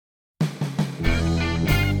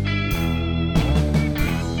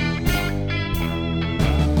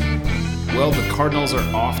Cardinals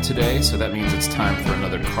are off today, so that means it's time for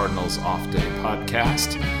another Cardinals Off Day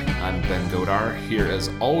podcast. I'm Ben Godar, here as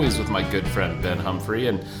always with my good friend Ben Humphrey.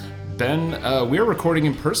 And Ben, we're recording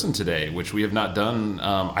in person today, which we have not done.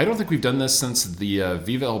 I don't think we've done this since the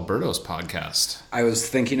Viva Alberto's podcast. I was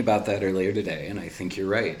thinking about that earlier today, and I think you're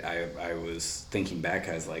right. I was thinking back,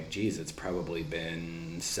 I was like, geez, it's probably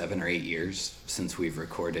been 7 or 8 years since we've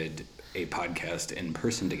recorded a podcast in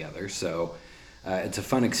person together. So it's a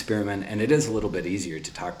fun experiment, and it is a little bit easier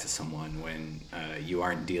to talk to someone when you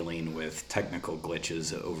aren't dealing with technical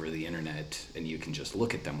glitches over the internet, and you can just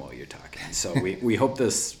look at them while you're talking. So we hope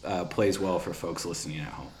this plays well for folks listening at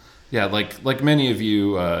home. Yeah, like many of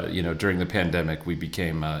you, during the pandemic, we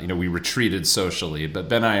became, we retreated socially. But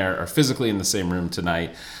Ben and I are physically in the same room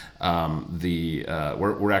tonight.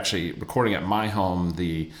 We're actually recording at my home.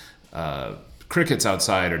 The crickets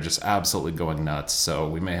outside are just absolutely going nuts, so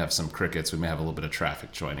we may have some crickets. We may have a little bit of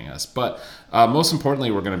traffic joining us. But most importantly,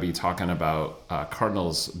 we're going to be talking about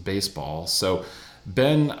Cardinals baseball. So,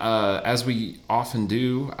 Ben, as we often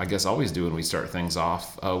do, I guess always do when we start things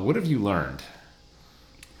off, what have you learned?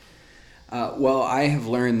 Well, I have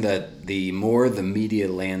learned that the more the media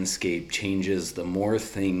landscape changes, the more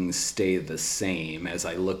things stay the same. As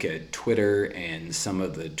I look at Twitter and some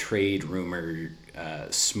of the trade rumor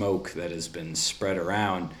smoke that has been spread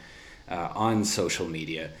around on social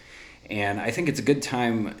media. And I think it's a good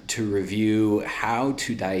time to review how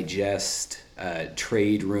to digest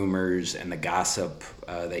trade rumors and the gossip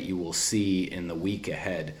that you will see in the week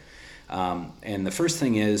ahead. And the first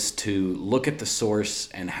thing is to look at the source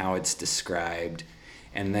and how it's described,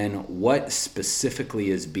 and then what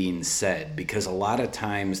specifically is being said, because a lot of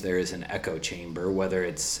times there is an echo chamber, whether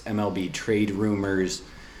it's MLB trade rumors,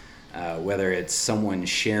 whether it's someone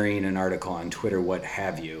sharing an article on Twitter, what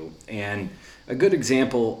have you. And a good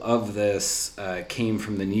example of this came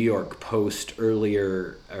from the New York Post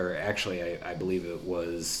earlier, or actually I believe it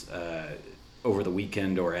was over the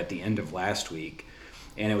weekend or at the end of last week.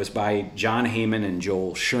 And it was by Jon Heyman and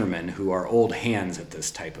Joel Sherman, who are old hands at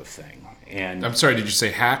this type of thing. And I'm sorry, did you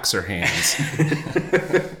say hacks or hands?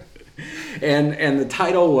 And the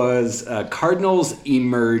title was Cardinals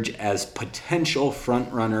Emerge as Potential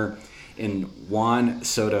Frontrunner in Juan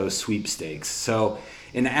Soto Sweepstakes. So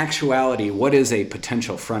in actuality, what is a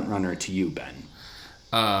potential frontrunner to you, Ben?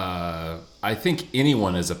 I think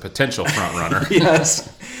anyone is a potential frontrunner.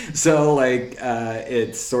 Yes. So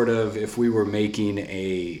it's sort of if we were making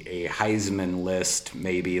a Heisman list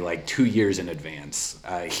maybe like 2 years in advance.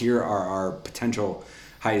 Here are our potential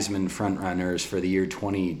Heisman frontrunners for the year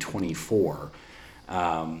 2024.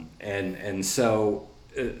 And so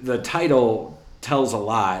the title tells a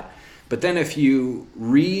lot. But then if you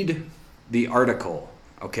read the article,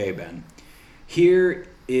 okay, Ben, here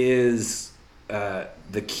is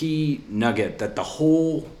the key nugget that the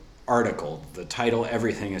whole article, the title,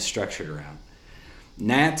 everything is structured around.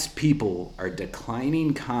 Nats people are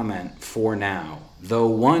declining comment for now, though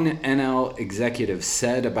one NL executive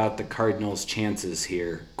said about the Cardinals' chances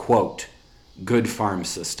here, quote, good farm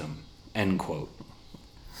system, end quote.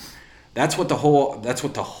 That's what the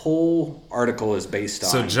whole article is based on.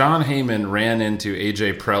 So Jon Heyman ran into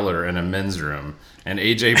A.J. Preller in a men's room, and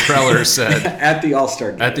A.J. Preller said... At the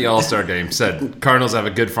All-Star game. At the All-Star game, said, Cardinals have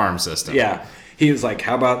a good farm system. Yeah. He was like,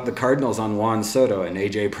 how about the Cardinals on Juan Soto? And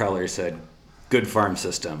A.J. Preller said, good farm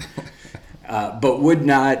system. But would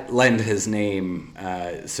not lend his name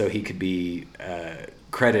so he could be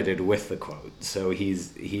credited with the quote. So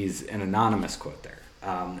he's an anonymous quote there.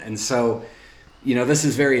 And so... this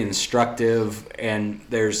is very instructive, and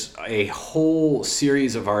there's a whole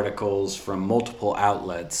series of articles from multiple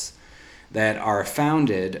outlets that are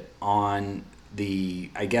founded on the,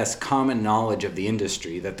 I guess, common knowledge of the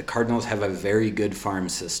industry that the Cardinals have a very good farm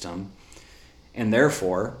system, and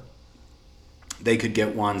therefore they could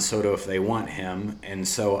get Juan Soto if they want him, and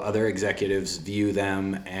so other executives view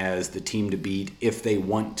them as the team to beat if they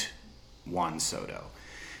want Juan Soto.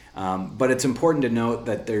 But it's important to note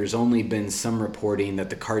that there's only been some reporting that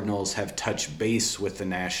the Cardinals have touched base with the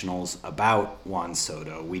Nationals about Juan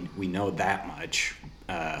Soto. We know that much.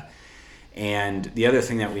 And the other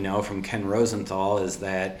thing that we know from Ken Rosenthal is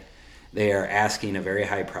that they are asking a very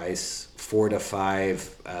high price, 4 to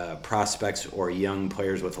 5 prospects or young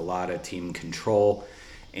players with a lot of team control.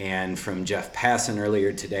 And from Jeff Passan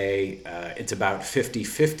earlier today, it's about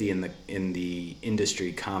 50-50 in the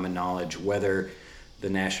industry common knowledge whether the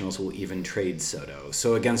Nationals will even trade Soto.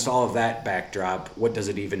 So against all of that backdrop, what does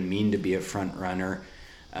it even mean to be a front runner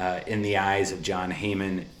in the eyes of Jon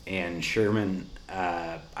Heyman and Sherman?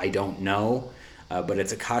 I don't know. but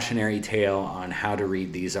it's a cautionary tale on how to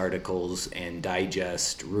read these articles and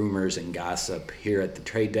digest rumors and gossip here at the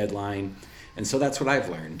trade deadline. And so that's what I've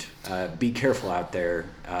learned. Be careful out there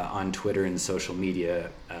on Twitter and social media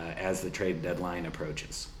as the trade deadline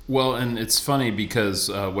approaches. Well, and it's funny because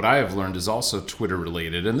what I have learned is also Twitter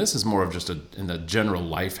related, and this is more of just in the general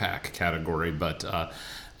life hack category. But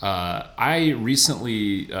I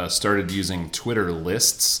recently started using Twitter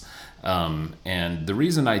lists, and the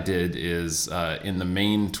reason I did is in the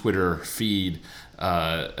main Twitter feed,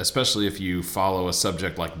 especially if you follow a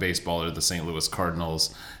subject like baseball or the St. Louis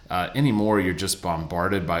Cardinals. Anymore, you're just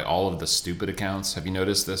bombarded by all of the stupid accounts. Have you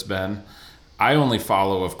noticed this, Ben? I only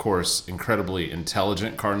follow, of course, incredibly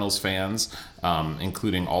intelligent Cardinals fans,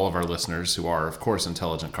 including all of our listeners who are, of course,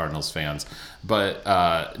 intelligent Cardinals fans. But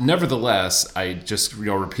nevertheless, I just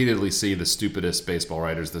repeatedly see the stupidest baseball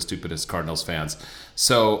writers, the stupidest Cardinals fans.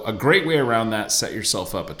 So a great way around that: set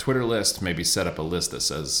yourself up a Twitter list. Maybe set up a list that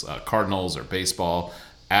says Cardinals or baseball.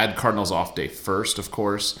 Add Cardinals off day first, of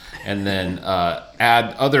course, and then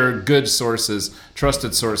add other good sources,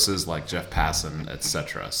 trusted sources like Jeff Passan,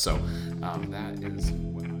 etc. So that is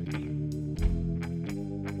what I do.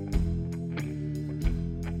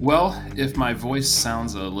 Well, if my voice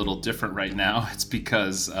sounds a little different right now, it's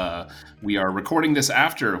because we are recording this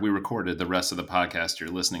after we recorded the rest of the podcast you're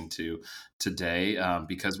listening to today,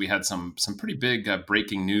 because we had some pretty big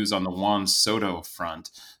breaking news on the Juan Soto front.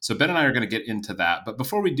 So Ben and I are going to get into that. But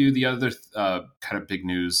before we do, the other kind of big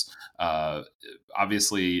news,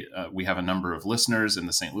 obviously we have a number of listeners in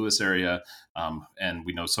the St. Louis area, and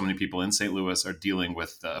we know so many people in St. Louis are dealing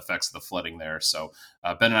with the effects of the flooding there. So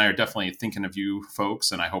Ben and I are definitely thinking of you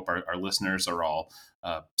folks, and I hope our listeners are all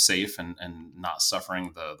safe and not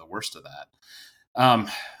suffering the worst of that.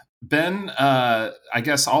 Ben, I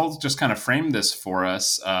guess I'll just kind of frame this for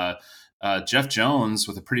us. Jeff Jones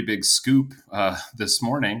with a pretty big scoop this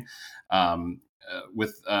morning,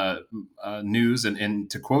 with news, and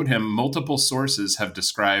to quote him, multiple sources have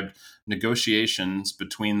described negotiations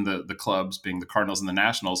between the clubs, being the Cardinals and the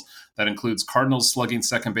Nationals, that includes Cardinals slugging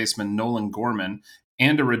second baseman Nolan Gorman,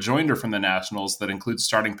 and a rejoinder from the Nationals that includes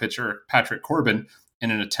starting pitcher Patrick Corbin in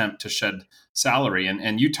an attempt to shed salary.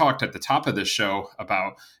 And you talked at the top of this show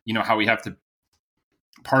about, how we have to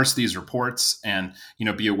parse these reports and,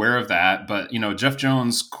 be aware of that. But, Jeff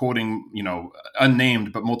Jones quoting,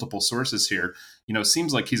 unnamed but multiple sources here,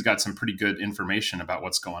 seems like he's got some pretty good information about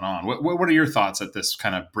what's going on. What are your thoughts at this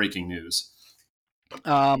kind of breaking news?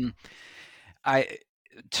 To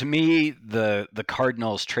me, the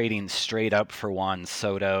Cardinals trading straight up for Juan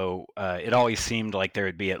Soto, it always seemed like there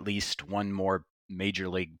would be at least one more major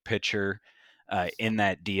league pitcher in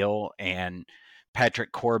that deal. And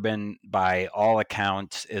Patrick Corbin, by all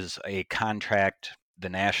accounts, is a contract the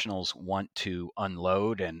Nationals want to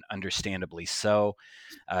unload, and understandably so.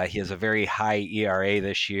 He has a very high ERA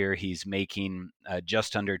this year. He's making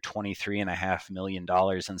just under $23.5 million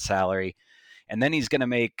in salary. And then he's going to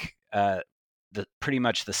make pretty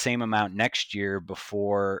much the same amount next year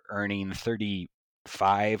before earning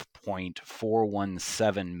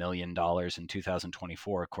 $35.417 million in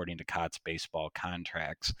 2024, according to Cots Baseball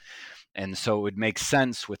Contracts. And so it would make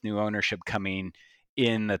sense with new ownership coming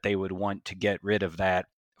in that they would want to get rid of that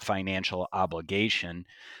financial obligation.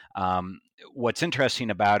 What's interesting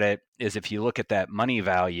about it is if you look at that money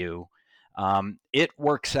value, it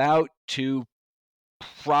works out to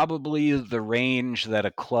probably the range that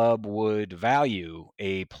a club would value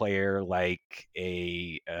a player like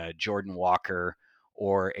a Jordan Walker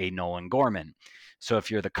or a Nolan Gorman. So if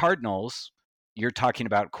you're the Cardinals, you're talking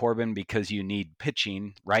about Corbin because you need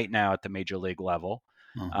pitching right now at the major league level.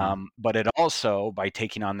 Mm-hmm. But it also, by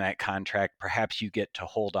taking on that contract, perhaps you get to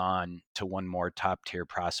hold on to one more top tier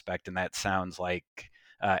prospect. And that sounds like,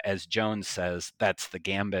 as Jones says, that's the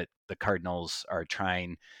gambit the Cardinals are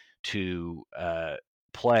trying to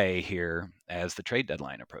play here as the trade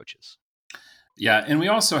deadline approaches. Yeah, and we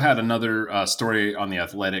also had another story on The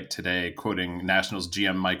Athletic today, quoting Nationals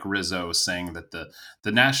GM Mike Rizzo, saying that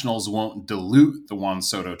the Nationals won't dilute the Juan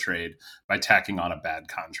Soto trade by tacking on a bad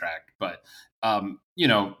contract. But,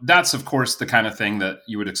 that's, of course, the kind of thing that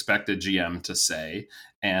you would expect a GM to say.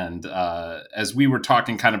 And as we were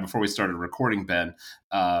talking kind of before we started recording, Ben,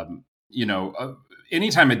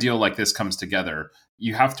 anytime a deal like this comes together,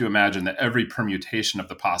 you have to imagine that every permutation of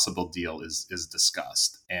the possible deal is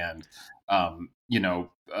discussed. And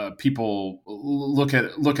people look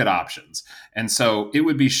at options, and so it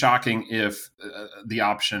would be shocking if the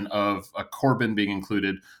option of a Corbin being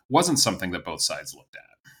included wasn't something that both sides looked at.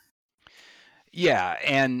 Yeah,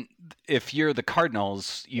 and if you're the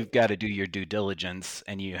Cardinals, you've got to do your due diligence,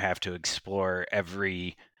 and you have to explore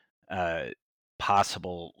every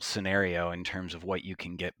possible scenario in terms of what you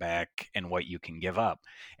can get back and what you can give up.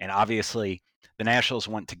 And obviously, the Nationals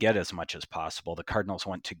want to get as much as possible. The Cardinals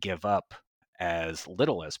want to give up as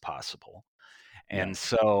little as possible. Yeah. And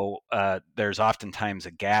so there's oftentimes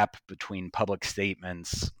a gap between public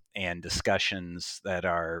statements and discussions that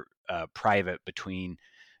are private between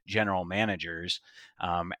general managers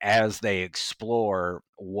as they explore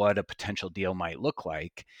what a potential deal might look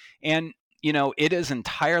like. And, it is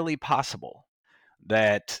entirely possible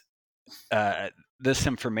that this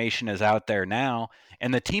information is out there now,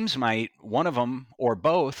 and the teams might, one of them or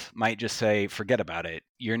both might just say, forget about it.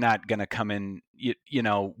 You're not going to come in.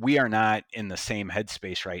 We are not in the same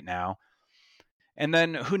headspace right now. And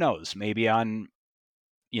then who knows, maybe on,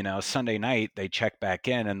 Sunday night, they check back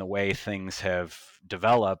in, and the way things have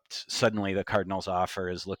developed, suddenly the Cardinals offer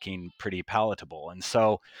is looking pretty palatable. And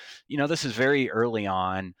so, this is very early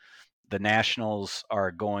on. The Nationals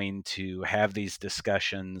are going to have these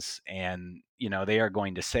discussions, and they are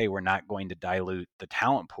going to say, we're not going to dilute the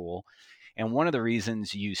talent pool. And one of the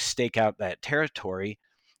reasons you stake out that territory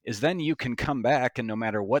is then you can come back, and no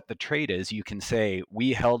matter what the trade is, you can say,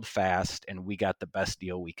 we held fast and we got the best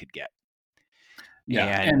deal we could get. Yeah.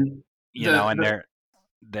 And and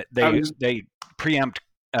they preempt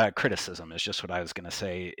criticism is just what I was going to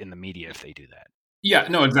say in the media if they do that. Yeah,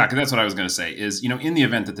 no, exactly. That's what I was going to say is, in the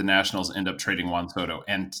event that the Nationals end up trading Juan Soto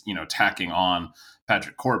and, tacking on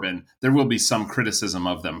Patrick Corbin, there will be some criticism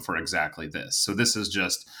of them for exactly this. So this is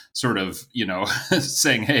just sort of,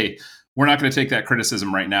 saying, hey, we're not going to take that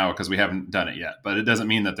criticism right now because we haven't done it yet. But it doesn't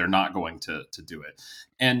mean that they're not going to do it.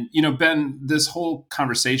 And, Ben, this whole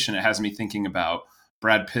conversation, it has me thinking about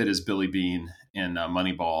Brad Pitt as Billy Beane in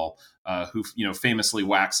Moneyball, who famously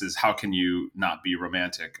waxes, "How can you not be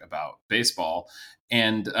romantic about baseball?"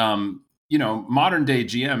 And modern day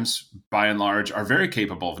GMs, by and large, are very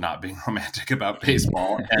capable of not being romantic about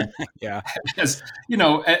baseball. And yeah, as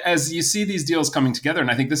as you see these deals coming together, and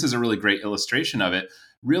I think this is a really great illustration of it.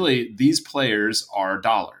 Really, these players are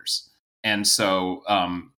dollars, and so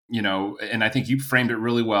and I think you framed it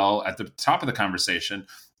really well at the top of the conversation.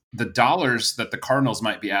 The dollars that the Cardinals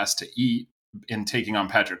might be asked to eat in taking on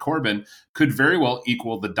Patrick Corbin could very well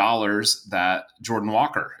equal the dollars that Jordan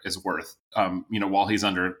Walker is worth, while he's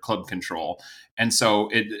under club control. And so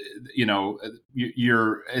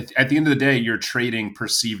you're at the end of the day, you're trading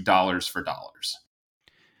perceived dollars for dollars.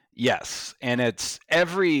 Yes, and it's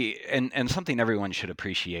and something everyone should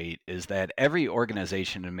appreciate is that every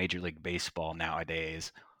organization in Major League Baseball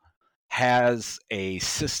nowadays has a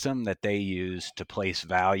system that they use to place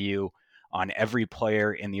value on every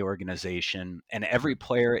player in the organization and every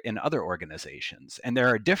player in other organizations. And there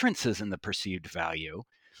are differences in the perceived value,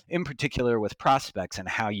 in particular with prospects and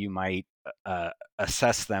how you might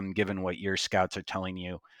assess them given what your scouts are telling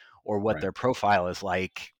you or what Right. their profile is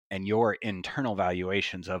like and your internal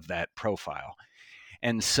valuations of that profile.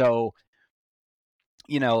 And so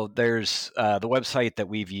there's the website that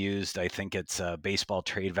we've used. I think it's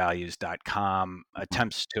baseballtradevalues.com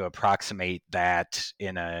attempts to approximate that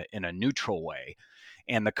in a neutral way.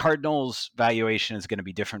 And the Cardinals valuation is going to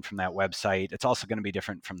be different from that website. It's also going to be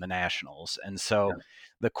different from the Nationals. And so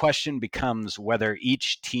the question becomes whether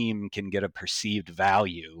each team can get a perceived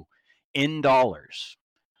value in dollars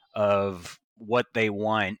of what they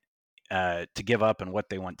want to give up and what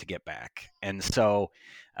they want to get back. And so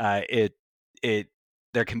it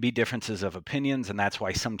there can be differences of opinions, and that's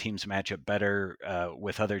why some teams match up better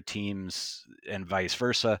with other teams and vice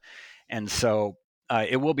versa. And so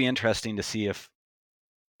it will be interesting to see if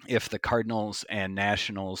the Cardinals and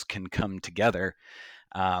Nationals can come together,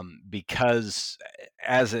 because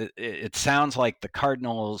as it sounds like the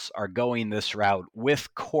Cardinals are going this route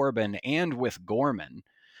with Corbin and with Gorman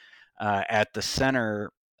at the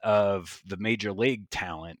center of the major league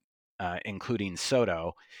talent, including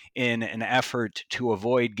Soto, in an effort to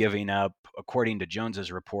avoid giving up, according to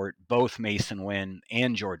Jones's report, both Mason Wynn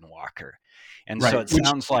and Jordan Walker. And so it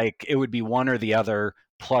sounds like it would be one or the other,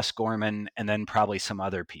 plus Gorman, and then probably some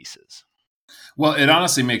other pieces. Well, it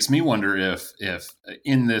honestly makes me wonder if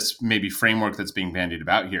in this maybe framework that's being bandied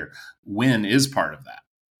about here, Wynn is part of that.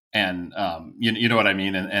 And you know what I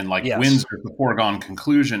mean? And like Yes. Wynn's the foregone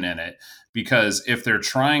conclusion in it, because if they're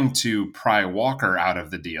trying to pry Walker out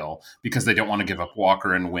of the deal because they don't want to give up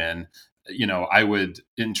Walker and Wynn, I would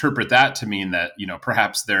interpret that to mean that,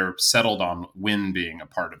 perhaps they're settled on Wynn being a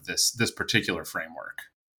part of this particular framework.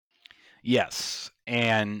 Yes.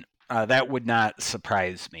 And that would not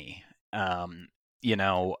surprise me. A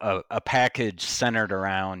package centered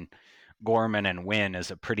around Gorman and Wynn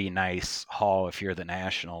is a pretty nice haul if you're the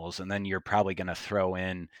Nationals, and then you're probably going to throw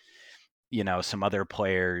in some other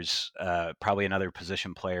players, probably another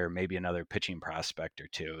position player, maybe another pitching prospect or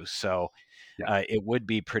two. So it would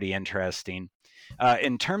be pretty interesting.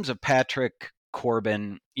 In terms of Patrick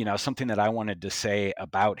Corbin, something that I wanted to say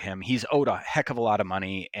about him, he's owed a heck of a lot of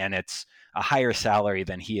money, and it's a higher salary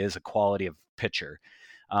than he is a quality of pitcher.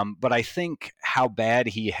 But I think how bad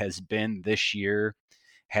he has been this year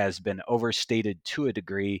has been overstated to a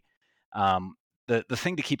degree. The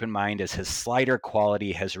thing to keep in mind is his slider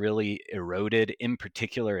quality has really eroded, in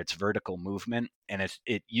particular its vertical movement, and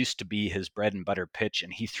it used to be his bread and butter pitch,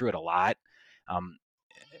 and he threw it a lot. Um,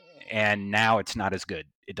 and now it's not as good.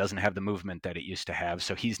 It doesn't have the movement that it used to have,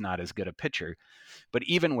 so he's not as good a pitcher. But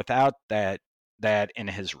even without that in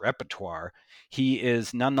his repertoire, he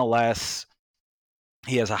is nonetheless,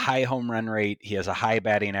 he has a high home run rate, he has a high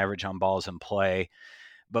batting average on balls in play.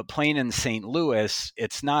 But playing in St. Louis,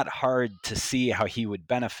 it's not hard to see how he would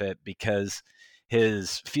benefit, because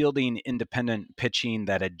his fielding independent pitching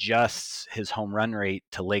that adjusts his home run rate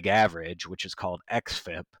to league average, which is called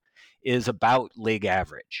XFIP, is about league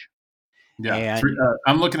average. Yeah, And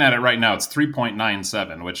I'm looking at it right now. It's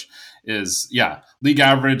 3.97, which is, league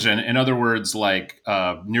average. And in other words, like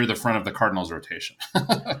near the front of the Cardinals rotation.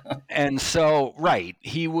 and so, right,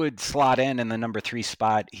 he would slot in the number 3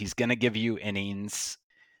 spot. He's going to give you innings.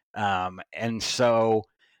 And so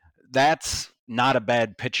that's not a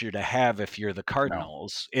bad pitcher to have if you're the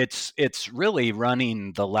Cardinals. No. It's really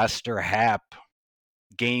running the Lester Happ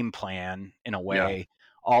game plan in a way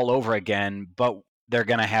all over again, but they're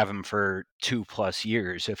going to have him for 2+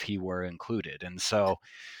 years if he were included. And so,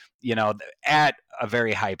 at a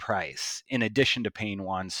very high price, in addition to paying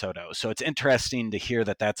Juan Soto. So it's interesting to hear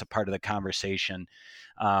that that's a part of the conversation.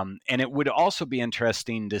 And it would also be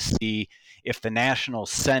interesting to see if the Nationals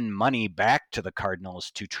send money back to the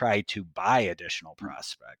Cardinals to try to buy additional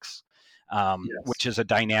prospects, which is a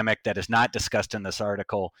dynamic that is not discussed in this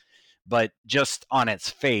article. But just on its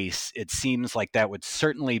face, it seems like that would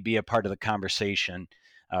certainly be a part of the conversation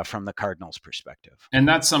from the Cardinals' perspective. And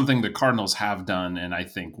that's something the Cardinals have done, and I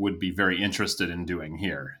think would be very interested in doing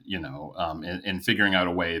here, in figuring out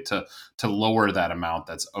a way to lower that amount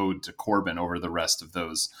that's owed to Corbin over the rest of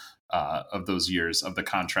those years of the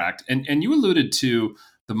contract. And you alluded to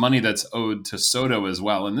the money that's owed to Soto as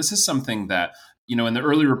well. And this is something that, in the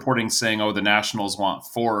early reporting saying, the Nationals want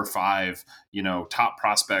 4 or 5, top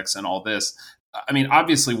prospects and all this. I mean,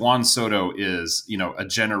 obviously Juan Soto is, a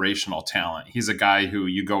generational talent. He's a guy who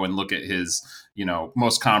you go and look at his,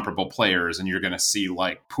 most comparable players, and you're going to see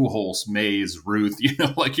like Pujols, Mays, Ruth,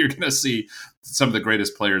 like you're going to see some of the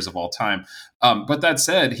greatest players of all time. But that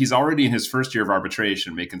said, he's already in his first year of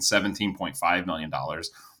arbitration, making $17.5 million.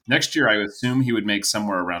 Next year, I assume he would make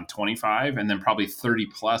somewhere around 25, and then probably 30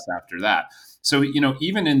 plus after that. So,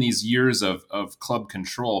 even in these years of club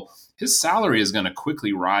control, his salary is going to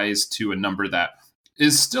quickly rise to a number that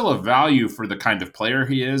is still a value for the kind of player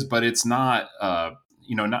he is, but it's not,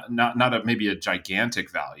 maybe a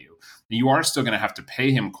gigantic value. You are still going to have to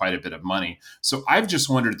pay him quite a bit of money. So I've just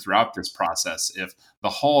wondered throughout this process if the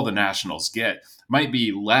haul the Nationals get might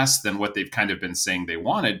be less than what they've kind of been saying they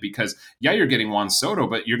wanted, because you're getting Juan Soto,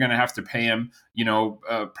 but you're going to have to pay him,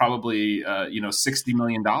 probably, $60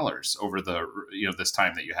 million over the, this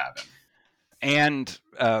time that you have him. And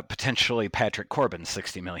potentially Patrick Corbin,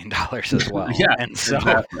 $60 million as well.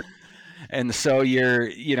 Exactly. And so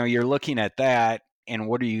you're looking at that, and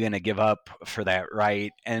what are you going to give up for that,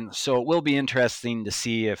 right? And so it will be interesting to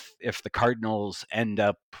see if the Cardinals end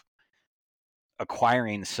up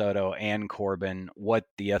acquiring Soto and Corbin, what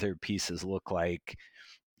the other pieces look like,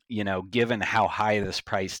 given how high this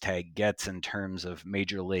price tag gets in terms of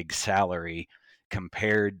major league salary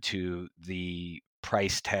compared to the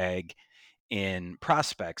price tag in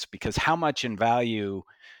prospects. Because how much in value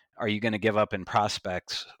are you going to give up in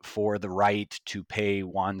prospects for the right to pay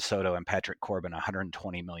Juan Soto and Patrick Corbin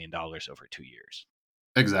 $120 million over 2 years?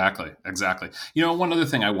 Exactly. One other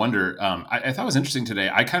thing I wonder, I thought was interesting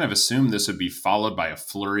today, I kind of assumed this would be followed by a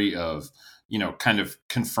flurry of, kind of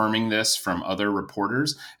confirming this from other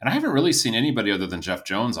reporters. And I haven't really seen anybody other than Jeff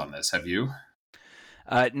Jones on this. Have you?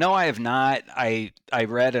 No, I have not. I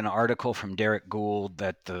read an article from Derek Gould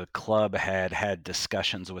that the club had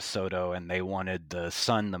discussions with Soto, and they wanted the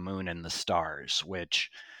sun, the moon, and the stars,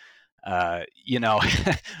 which,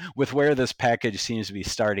 with where this package seems to be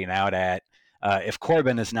starting out at, if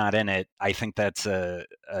Corbin is not in it, I think that's a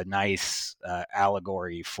nice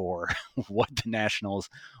allegory for what the Nationals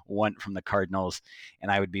want from the Cardinals.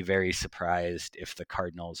 And I would be very surprised if the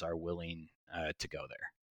Cardinals are willing to go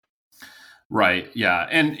there. Right. Yeah.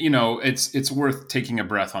 And it's worth taking a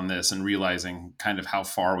breath on this and realizing kind of how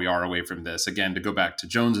far we are away from this. Again, to go back to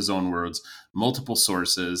Jones's own words, multiple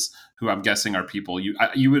sources who I'm guessing are people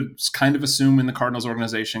you would kind of assume in the Cardinals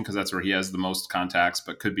organization, because that's where he has the most contacts,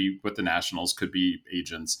 but could be with the Nationals, could be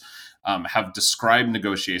agents, have described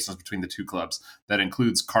negotiations between the two clubs that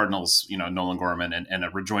includes Cardinals, Nolan Gorman, and a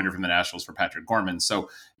rejoinder from the Nationals for Patrick Gorman. So,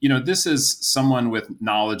 this is someone with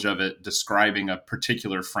knowledge of it describing a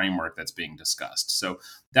particular framework that's being discussed. So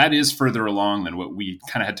that is further along than what we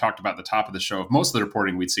kind of had talked about at the top of the show. Most of the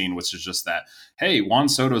reporting we'd seen, which is just that, hey, Juan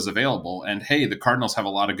Soto is available, and hey, the Cardinals have a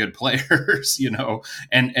lot of good players,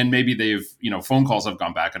 and maybe they've, phone calls have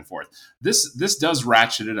gone back and forth. This does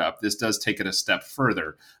ratchet it up. This does take it a step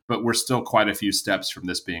further, but we're still quite a few steps from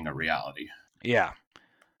this being a reality. Yeah.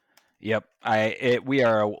 Yep. We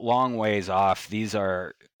are a long ways off. These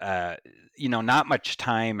are, not much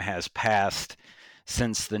time has passed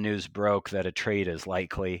since the news broke that a trade is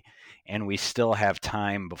likely, and we still have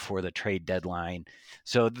time before the trade deadline.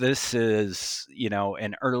 So this is,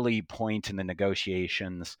 an early point in the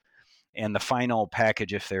negotiations, and the final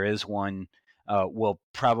package, if there is one, will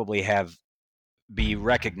probably be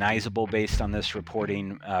recognizable based on this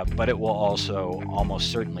reporting, but it will also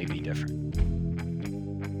almost certainly be different.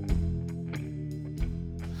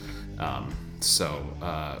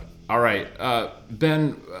 All right,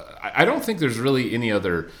 Ben, I don't think there's really any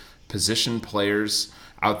other position players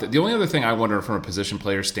out there. The only other thing I wonder from a position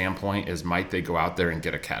player standpoint is, might they go out there and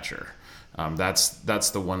get a catcher? That's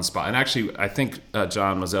the one spot. And actually, I think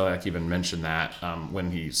John Mozeliak even mentioned that when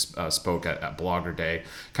he spoke at Blogger Day,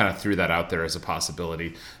 kind of threw that out there as a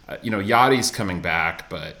possibility. Yadi's coming back,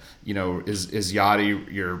 but is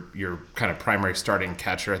Yadi your kind of primary starting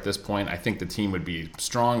catcher at this point? I think the team would be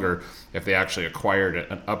stronger if they actually acquired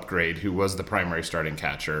an upgrade who was the primary starting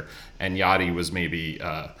catcher, and Yadi was maybe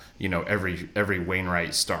every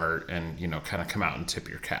Wainwright start and kind of come out and tip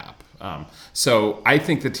your cap. So I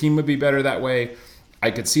think the team would be better that way. I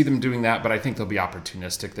could see them doing that, but I think they'll be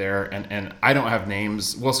opportunistic there. And I don't have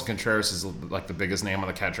names. Wilson Contreras is like the biggest name on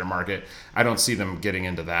the catcher market. I don't see them getting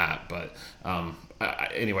into that. But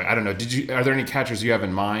anyway, I don't know. Are there any catchers you have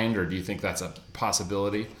in mind, or do you think that's a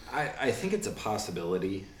possibility? I think it's a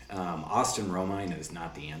possibility. Austin Romine is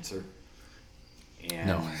not the answer. And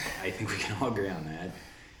no. I think we can all agree on that.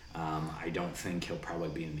 I don't think he'll probably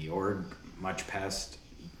be in the org much past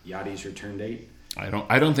Yadi's return date.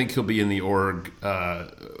 I don't think he'll be in the org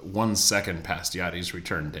 1 second past Yadi's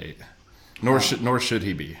return date, nor should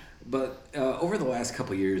he be. But over the last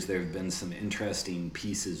couple of years, there have been some interesting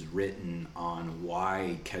pieces written on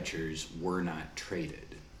why catchers were not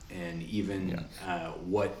traded, and even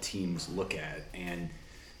what teams look at. And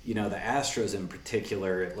the Astros in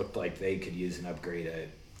particular, it looked like they could use an upgrade at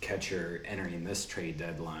catcher entering this trade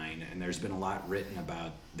deadline, and there's been a lot written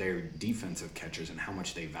about their defensive catchers and how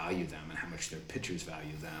much they value them and how much their pitchers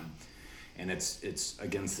value them. And it's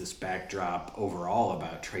against this backdrop overall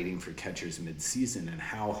about trading for catchers mid-season and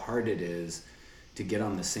how hard it is to get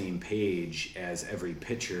on the same page as every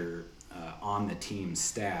pitcher on the team's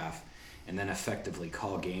staff and then effectively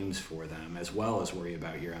call games for them, as well as worry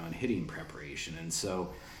about your own hitting preparation. And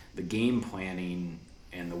so the game planning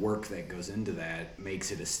and the work that goes into that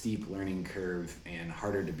makes it a steep learning curve and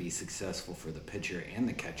harder to be successful for the pitcher and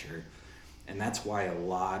the catcher. And that's why a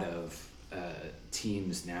lot of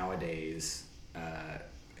teams nowadays,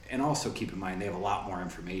 and also keep in mind they have a lot more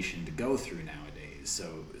information to go through nowadays.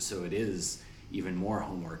 So it is even more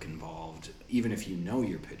homework involved, even if you know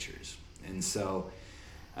your pitchers. And so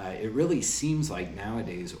it really seems like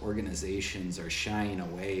nowadays organizations are shying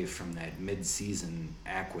away from that mid-season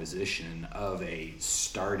acquisition of a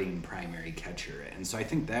starting primary catcher. And so I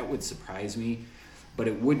think that would surprise me, but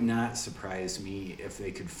it would not surprise me if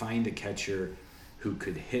they could find a catcher who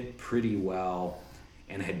could hit pretty well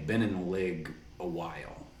and had been in the league a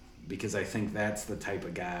while, because I think that's the type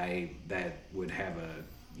of guy that would have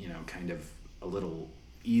kind of a little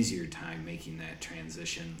easier time making that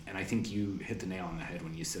transition. And I think you hit the nail on the head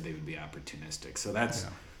when you said they would be opportunistic. So that's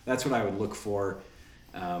what I would look for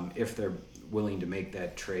if they're willing to make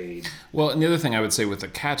that trade. Well, and the other thing I would say with the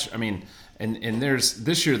catch, and there's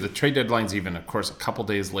this year the trade deadline's even, of course, a couple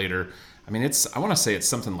days later. I want to say it's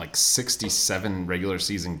something like 67 regular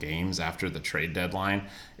season games after the trade deadline.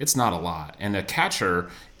 It's not a lot. And a catcher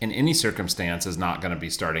in any circumstance is not going to be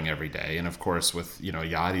starting every day. And of course, with,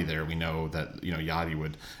 Yadi there, we know that, Yadi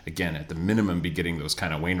would, again, at the minimum be getting those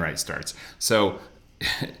kind of Wainwright starts. So,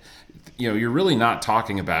 you're really not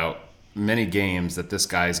talking about many games that this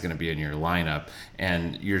guy is going to be in your lineup.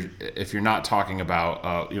 And if you're not talking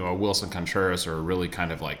about, a Wilson Contreras or a really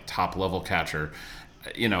kind of like top level catcher,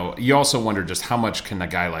 you also wonder just how much can a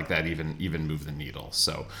guy like that even move the needle.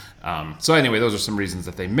 So anyway, those are some reasons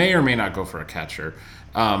that they may or may not go for a catcher.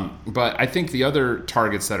 But I think the other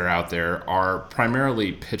targets that are out there are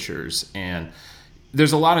primarily pitchers, and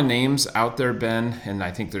there's a lot of names out there, Ben, and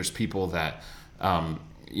I think there's people that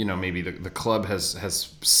maybe the club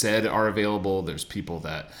has said are available. There's people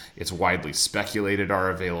that it's widely speculated are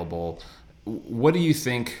available. What do you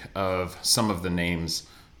think of some of the names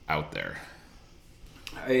out there?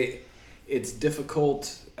 It's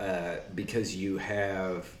difficult because you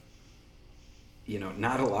have,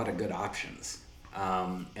 not a lot of good options.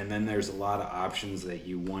 And then there's a lot of options that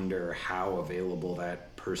you wonder how available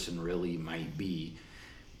that person really might be.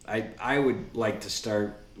 I would like to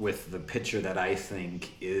start with the pitcher that I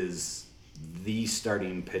think is the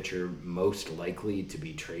starting pitcher most likely to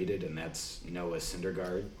be traded, and that's Noah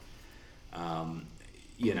Syndergaard.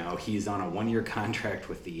 He's on a 1-year contract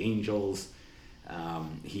with the Angels.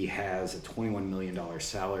 He has a $21 million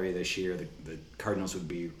salary this year. The Cardinals would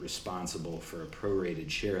be responsible for a prorated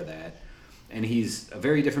share of that. And he's a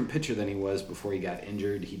very different pitcher than he was before he got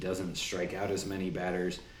injured. He doesn't strike out as many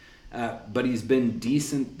batters. But he's been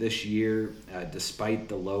decent this year despite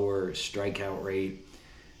the lower strikeout rate.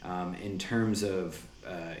 In terms of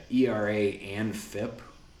ERA and FIP,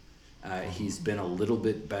 he's been a little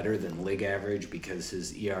bit better than league average because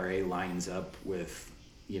his ERA lines up with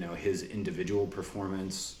his individual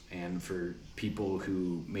performance. And for people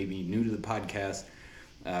who may be new to the podcast,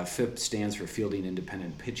 FIP stands for Fielding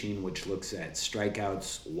Independent Pitching, which looks at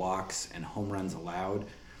strikeouts, walks, and home runs allowed,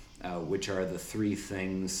 which are the three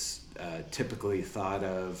things typically thought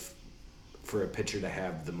of for a pitcher to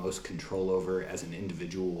have the most control over as an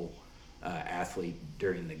individual athlete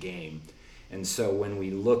during the game. And so when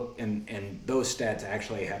we look, and those stats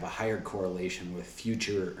actually have a higher correlation with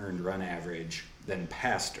future earned run average than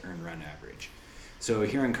past earned run average. So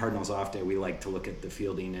here in Cardinals Off Day, we like to look at the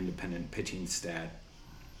Fielding Independent Pitching stat.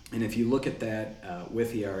 And if you look at that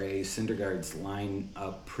with ERA, Syndergaard's line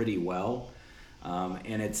up pretty well.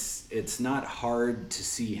 And it's not hard to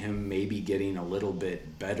see him maybe getting a little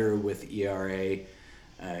bit better with ERA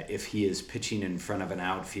if he is pitching in front of an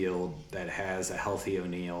outfield that has a healthy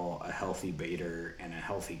O'Neill, a healthy Bader, and a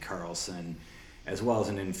healthy Carlson, as well as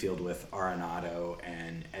an infield with Arenado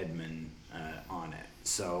and Edman on it.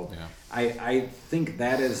 So yeah. I think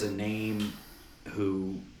that is a name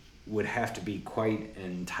who would have to be quite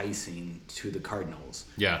enticing to the Cardinals.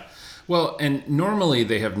 Yeah. Well, and normally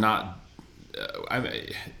they have not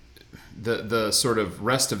the sort of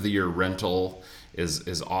rest of the year rental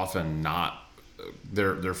is often not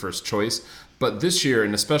their first choice, but this year,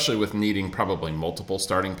 and especially with needing probably multiple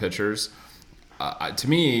starting pitchers, to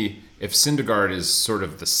me, if Syndergaard is sort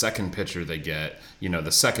of the second pitcher they get,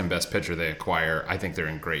 the second best pitcher they acquire, I think they're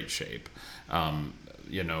in great shape. And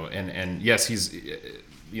yes, he's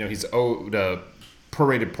owed a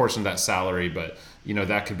prorated portion of that salary, but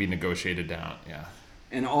that could be negotiated down. Yeah.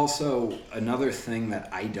 And also another thing that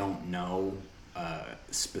I don't know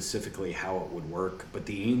specifically how it would work, but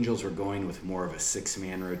the Angels are going with more of a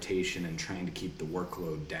 6-man rotation and trying to keep the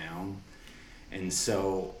workload down. And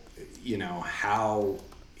so, how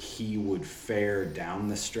he would fare down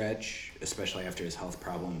the stretch, especially after his health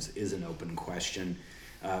problems, is an open question.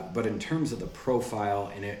 But in terms of the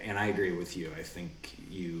profile, and I agree with you, I think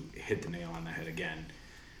you hit the nail on the head again.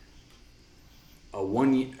 A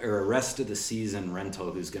rest of the season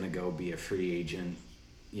rental who's going to go be a free agent,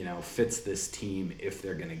 fits this team if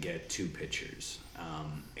they're going to get two pitchers,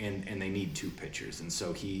 and they need two pitchers, and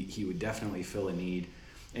so he would definitely fill a need,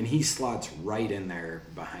 and he slots right in there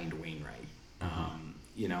behind Wainwright,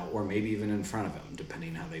 or maybe even in front of him,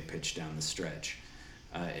 depending how they pitch down the stretch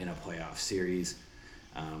in a playoff series.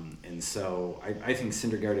 And so I think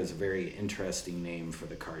Syndergaard is a very interesting name for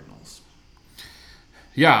the Cardinals.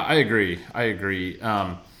 Yeah, I agree.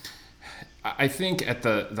 I think at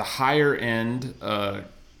the higher end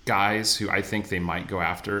guys who I think they might go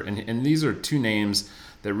after, and these are two names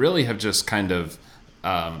that really have just kind of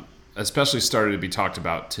especially started to be talked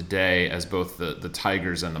about today as both the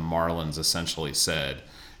Tigers and the Marlins essentially said,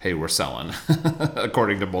 hey, we're selling,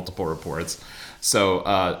 according to multiple reports. So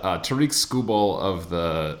Tariq Skubal of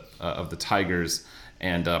the Tigers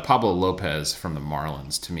and Pablo Lopez from the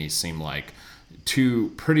Marlins, to me, seem like two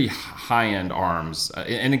pretty high-end arms.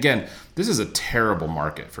 And again, this is a terrible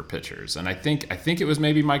market for pitchers. And I think it was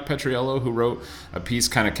maybe Mike Petriello who wrote a piece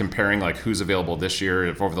kind of comparing like who's available this year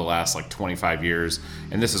over the last like 25 years.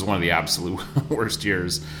 And this is one of the absolute worst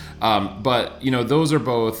years. But, those are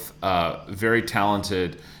both very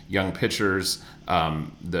talented young pitchers.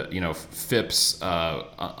 FIPS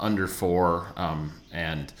under 4,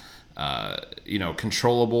 and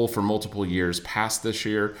controllable for multiple years past this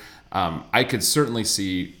year. I could certainly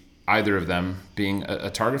see either of them being a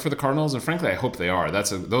target for the Cardinals, and frankly, I hope they are.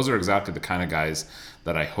 Those are exactly the kind of guys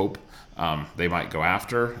that I hope they might go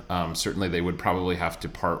after. Certainly, they would probably have to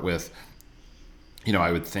part with,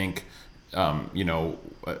 I would think,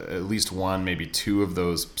 at least one, maybe two of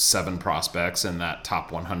those 7 prospects in that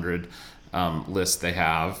top 100 list they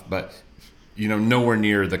have, but nowhere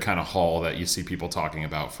near the kind of haul that you see people talking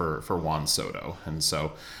about for Juan Soto. And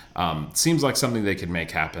so, seems like something they could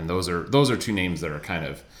make happen. Those are 2 names that are kind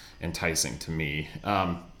of enticing to me.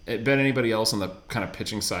 Ben, anybody else on the kind of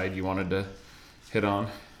pitching side you wanted to hit on?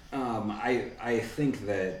 I think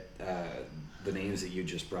that the names that you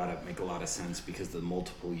just brought up make a lot of sense because of the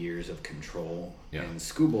multiple years of control. Yeah. And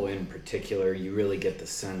Skubal in particular, you really get the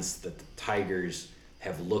sense that the Tigers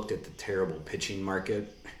have looked at the terrible pitching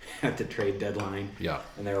market at the trade deadline. Yeah.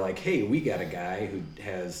 And they're like, hey, we got a guy who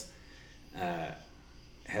has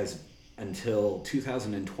until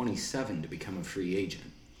 2027 to become a free agent.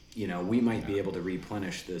 We might be able to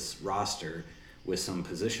replenish this roster with some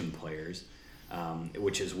position players,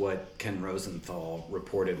 which is what Ken Rosenthal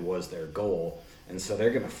reported was their goal. And so they're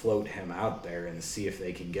going to float him out there and see if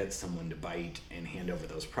they can get someone to bite and hand over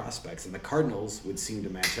those prospects. And the Cardinals would seem to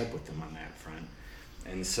match up with them on that front.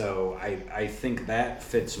 And so I think that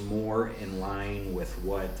fits more in line with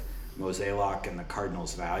what Mozeliak and the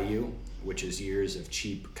Cardinals value, which is years of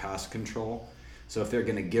cheap cost control. So if they're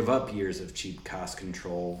going to give up years of cheap cost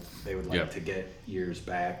control, they would like to get years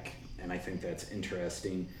back, and I think that's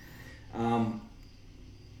interesting. A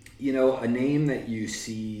name that you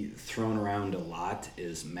see thrown around a lot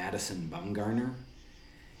is Madison Bumgarner,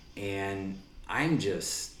 and I'm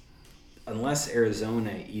just, unless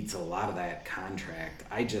Arizona eats a lot of that contract,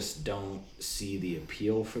 I just don't see the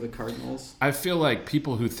appeal for the Cardinals. I feel like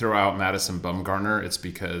people who throw out Madison Bumgarner, it's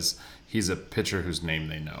because he's a pitcher whose name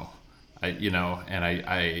they know. I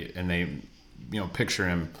picture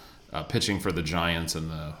him pitching for the Giants in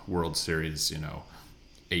the World Series,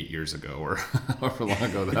 8 years ago or however long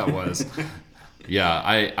ago that was. Yeah,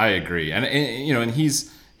 I agree. And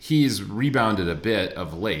he's rebounded a bit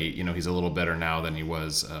of late. He's a little better now than he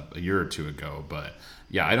was a year or two ago. But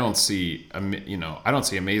yeah, I don't see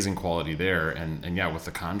amazing quality there. And yeah, with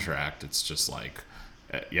the contract, it's just like,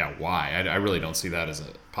 why? I really don't see that as a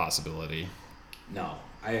possibility. No.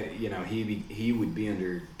 He would be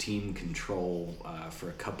under team control for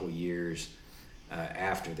a couple years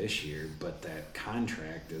after this year, but that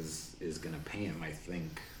contract is going to pay him, I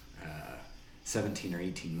think, $17 or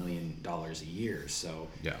 $18 million a year. So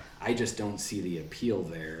yeah. I just don't see the appeal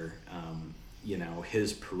there.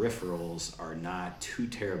 His peripherals are not too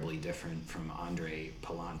terribly different from Andre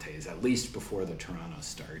Palante's, at least before the Toronto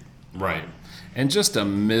start. Right. And just a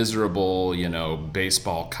miserable,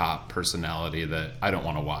 baseball cop personality that I don't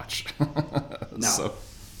want to watch.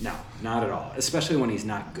 No, not at all. Especially when he's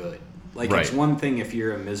not good. Like, right. It's one thing if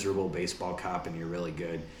you're a miserable baseball cop and you're really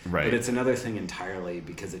good. Right. But it's another thing entirely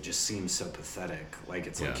because it just seems so pathetic. Like,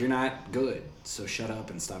 it's like, you're not good, so shut up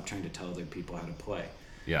and stop trying to tell other people how to play.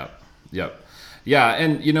 Yep. Yeah,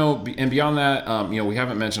 and and beyond that, we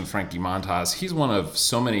haven't mentioned Frankie Montas. He's one of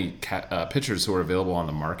so many pitchers who are available on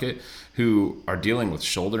the market who are dealing with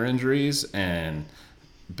shoulder injuries. And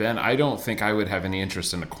Ben, I don't think I would have any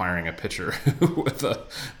interest in acquiring a pitcher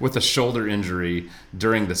with a shoulder injury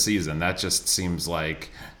during the season. That just seems like,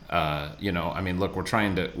 look,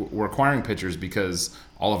 we're acquiring pitchers because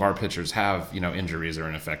all of our pitchers have injuries or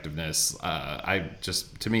ineffectiveness.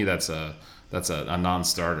 To me, that's a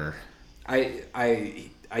non-starter.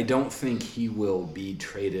 I don't think he will be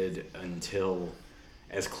traded until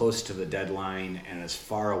as close to the deadline and as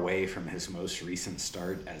far away from his most recent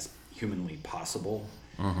start as humanly possible.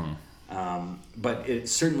 Mm-hmm. But it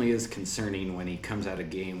certainly is concerning when he comes out of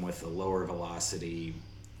game with a lower velocity,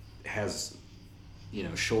 has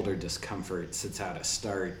shoulder discomfort, sits out a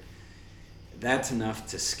start. That's enough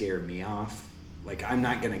to scare me off. Like, I'm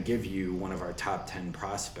not going to give you one of our top 10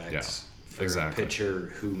 prospects. For a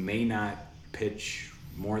pitcher who may not pitch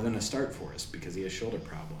more than a start for us because he has shoulder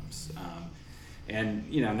problems.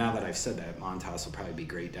 Now that I've said that, Montas will probably be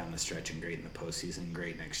great down the stretch and great in the postseason,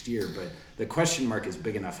 great next year. But the question mark is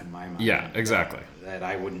big enough in my mind. Yeah, exactly. That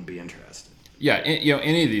I wouldn't be interested. Yeah,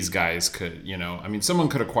 any of these guys could, someone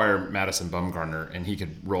could acquire Madison Bumgarner and he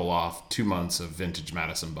could roll off 2 months of vintage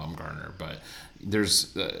Madison Bumgarner, but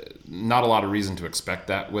there's not a lot of reason to expect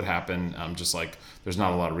that would happen, just like there's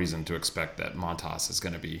not a lot of reason to expect that Montas is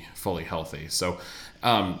going to be fully healthy. So,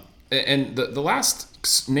 and the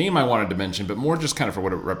last name I wanted to mention, but more just kind of for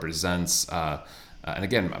what it represents, And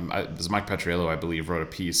again, it was Mike Petriello, I believe, wrote a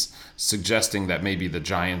piece suggesting that maybe the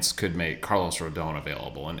Giants could make Carlos Rodon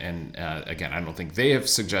available. And again, I don't think they have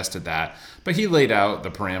suggested that, but he laid out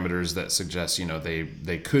the parameters that suggest,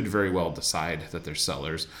 they could very well decide that they're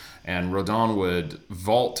sellers. And Rodon would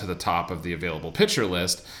vault to the top of the available pitcher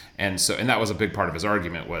list. And that was a big part of his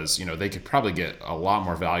argument was, they could probably get a lot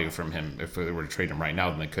more value from him if they were to trade him right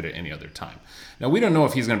now than they could at any other time. Now, we don't know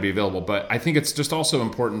if he's going to be available, but I think it's just also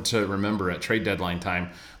important to remember at trade deadline time,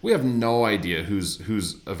 we have no idea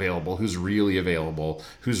who's available, who's really available,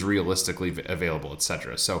 who's realistically available,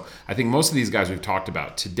 etc. So I think most of these guys we've talked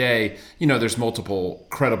about today, there's multiple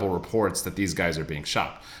credible reports that these guys are being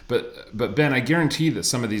shopped. But Ben, I guarantee that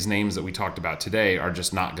some of these names that we talked about today are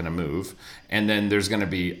just not going to move. And then there's going to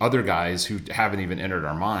be other guys who haven't even entered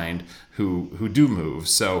our mind who do move.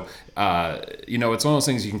 So, it's one of those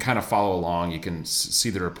things you can kind of follow along. You can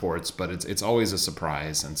see the reports, but it's always a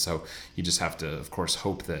surprise. And so you just have to, of course,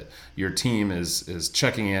 hope that your team is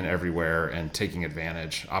checking in everywhere and taking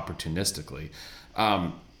advantage opportunistically.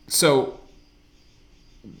 So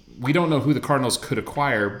we don't know who the Cardinals could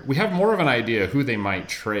acquire. We have more of an idea who they might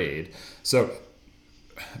trade. So,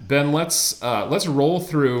 Ben, let's roll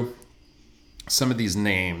through some of these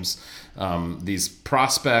names, these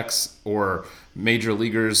prospects or major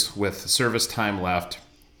leaguers with service time left.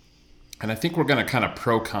 And I think we're going to kind of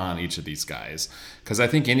pro-con each of these guys because I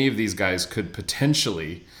think any of these guys could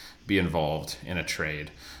potentially be involved in a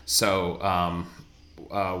trade. So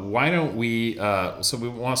why don't we so we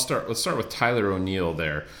want to let's start with Tyler O'Neill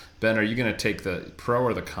there. Ben, are you going to take the pro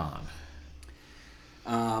or the con?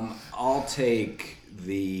 I'll take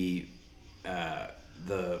the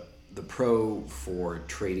pro for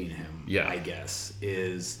trading him. Yeah. I guess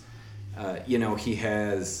is he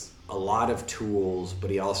has a lot of tools, but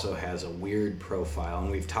he also has a weird profile, and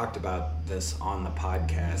we've talked about this on the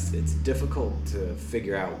podcast. It's difficult to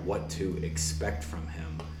figure out what to expect from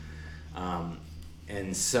him,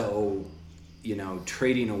 and so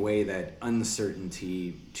trading away that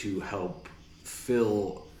uncertainty to help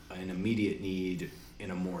fill an immediate need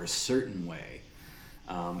in a more certain way.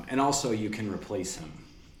 And also you can replace him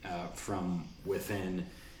from within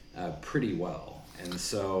pretty well. And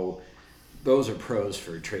so those are pros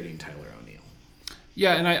for trading Tyler O'Neill.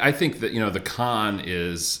 Yeah, and I think that, the con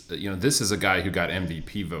is, this is a guy who got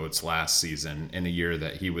MVP votes last season in a year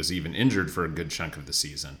that he was even injured for a good chunk of the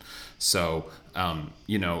season. So,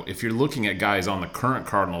 if you're looking at guys on the current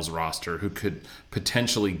Cardinals roster who could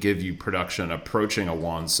potentially give you production approaching a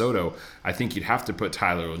Juan Soto, I think you'd have to put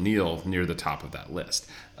Tyler O'Neill near the top of that list.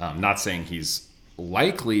 Not saying he's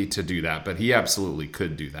likely to do that, but he absolutely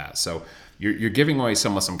could do that. So you're giving away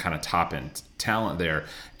some kind of top end talent there,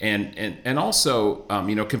 and also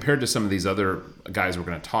compared to some of these other guys we're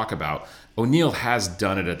going to talk about, O'Neill has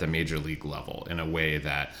done it at the major league level in a way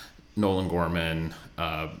that Nolan Gorman,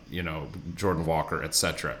 Jordan Walker,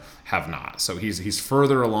 etc. have not. So he's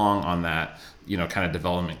further along on that kind of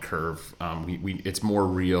development curve. It's more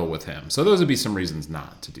real with him. So those would be some reasons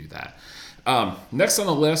not to do that. Next on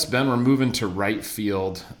the list, Ben, we're moving to right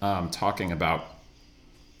field, talking about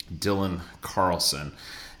Dylan Carlson.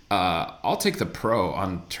 I'll take the pro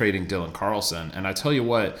on trading Dylan Carlson, and I tell you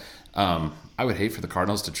what, I would hate for the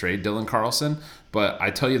Cardinals to trade Dylan Carlson, but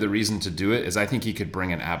I tell you the reason to do it is I think he could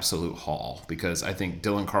bring an absolute haul, because I think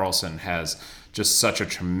Dylan Carlson has just such a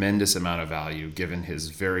tremendous amount of value given his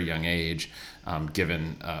very young age,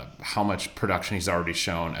 given how much production he's already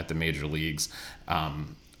shown at the major leagues.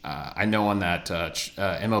 I know on that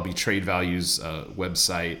MLB Trade Values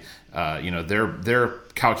website, their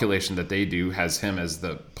calculation that they do has him as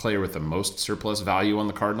the player with the most surplus value on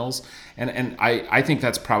the Cardinals, and I think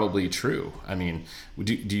that's probably true. I mean,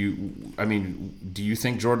 do you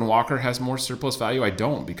think Jordan Walker has more surplus value? I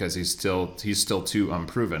don't, because he's still too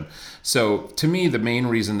unproven. So to me, the main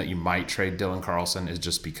reason that you might trade Dylan Carlson is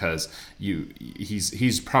just because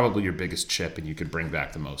he's probably your biggest chip, and you could bring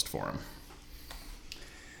back the most for him.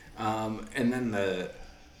 And then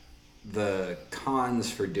the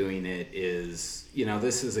cons for doing it is,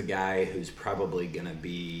 this is a guy who's probably going to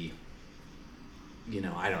be,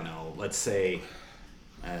 I don't know, let's say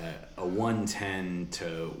a 110 to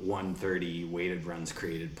 130 weighted runs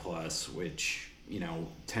created plus, which,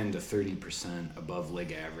 10 to 30% above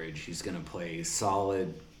league average. He's going to play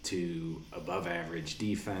solid to above average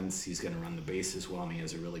defense. He's going to run the bases well, and he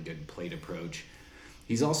has a really good plate approach.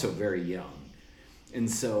 He's also very young. And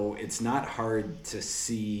so it's not hard to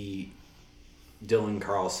see Dylan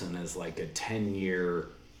Carlson as like a 10-year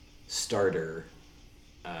starter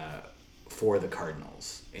for the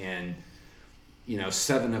Cardinals. And,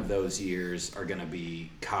 7 of those years are going to be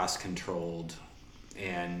cost-controlled,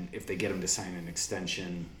 And if they get him to sign an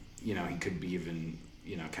extension, he could be even,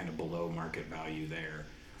 kind of below market value there.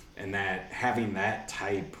 And that having that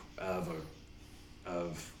type of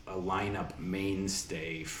a lineup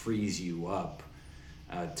mainstay frees you up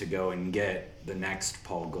to go and get the next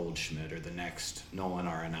Paul Goldschmidt or the next Nolan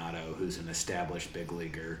Arenado, who's an established big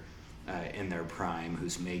leaguer in their prime,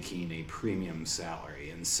 who's making a premium salary.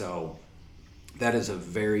 And so that is a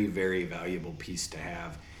very, very valuable piece to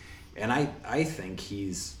have. And I think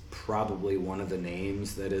he's probably one of the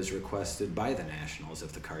names that is requested by the Nationals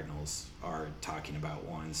if the Cardinals are talking about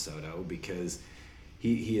Juan Soto, because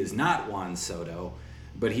he is not Juan Soto,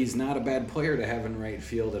 but he's not a bad player to have in right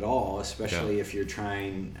field at all, especially if you're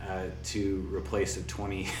trying to replace a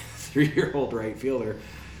 23-year-old right fielder.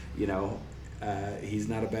 He's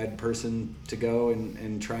not a bad person to go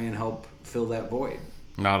and try and help fill that void.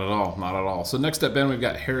 Not at all. So next up, Ben, we've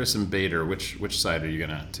got Harrison Bader. Which side are you going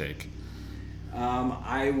to take?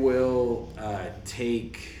 I will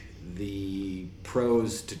take the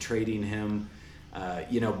pros to trading him.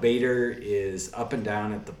 Bader is up and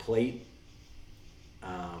down at the plate,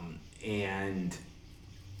 and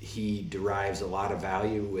he derives a lot of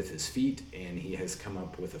value with his feet, and he has come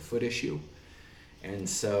up with a foot issue. And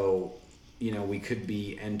so, we could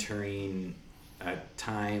be entering a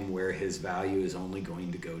time where his value is only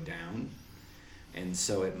going to go down. And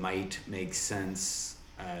so it might make sense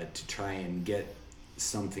to try and get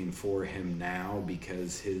something for him now,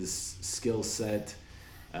 because his skill set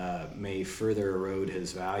may further erode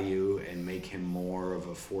his value and make him more of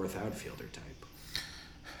a fourth outfielder type.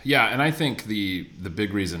 Yeah, and I think the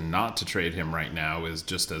big reason not to trade him right now is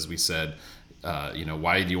just as we said,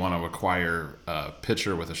 why do you want to acquire a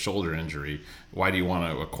pitcher with a shoulder injury? Why do you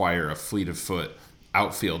want to acquire a fleet of foot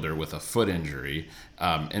outfielder with a foot injury?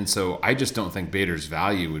 And so I just don't think Bader's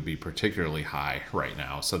value would be particularly high right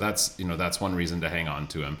now. So that's one reason to hang on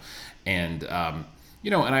to him. And, and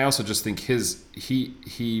I also just think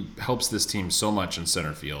he helps this team so much in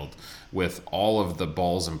center field with all of the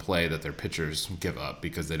balls in play that their pitchers give up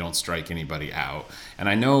because they don't strike anybody out. And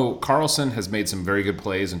I know Carlson has made some very good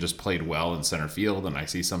plays and just played well in center field. And I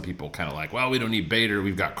see some people kind of like, well, we don't need Bader.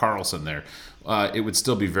 We've got Carlson there. It would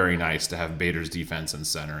still be very nice to have Bader's defense in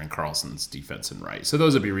center and Carlson's defense in right. So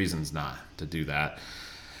those would be reasons not to do that.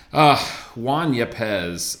 Juan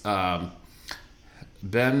Yepez.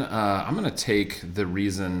 Ben, I'm going to take the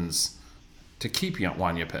reasons to keep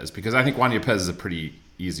Juan Yepez because I think Juan Yepez is a pretty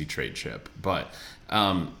easy trade chip. But,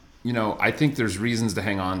 I think there's reasons to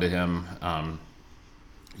hang on to him.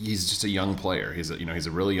 He's just a young player. He's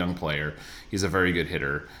a really young player. He's a very good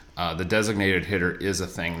hitter. The designated hitter is a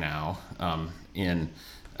thing now in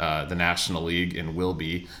the National League and will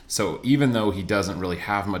be. So even though he doesn't really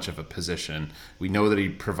have much of a position, we know that he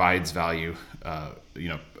provides value,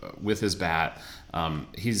 with his bat.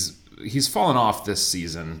 He's fallen off this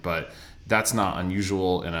season, but that's not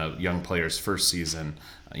unusual in a young player's first season.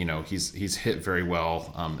 He's hit very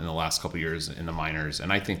well in the last couple of years in the minors,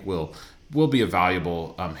 and I think will be a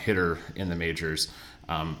valuable hitter in the majors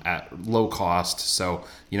at low cost. So,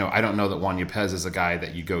 I don't know that Juan Yepez is a guy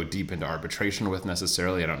that you go deep into arbitration with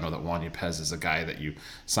necessarily. I don't know that Juan Yepez is a guy that you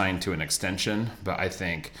sign to an extension, but I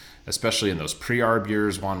think, especially in those pre-arb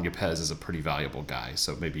years, Juan Yepez is a pretty valuable guy.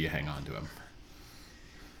 So maybe you hang on to him.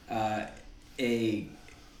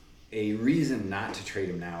 A reason not to trade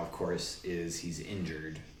him now, of course, is he's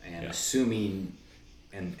injured. And assuming,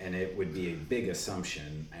 and it would be a big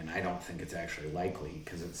assumption, and I don't think it's actually likely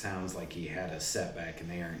because it sounds like he had a setback and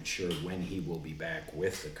they aren't sure when he will be back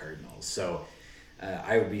with the Cardinals. So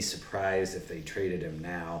I would be surprised if they traded him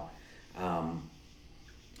now.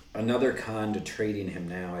 Another con to trading him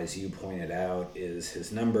now, as you pointed out, is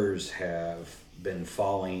his numbers have been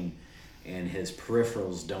falling and his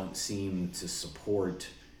peripherals don't seem to support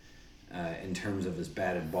in terms of his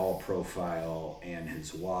batted ball profile and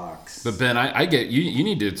his walks. But Ben, I get you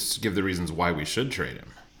need to give the reasons why we should trade him.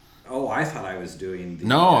 Oh, I thought I was doing the...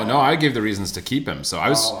 No, I gave the reasons to keep him. So I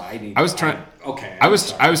was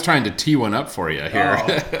trying to tee one up for you here.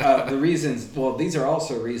 The reasons, well, these are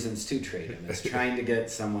also reasons to trade him. It's trying to get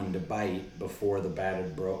someone to bite before the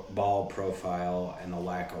batted ball profile and the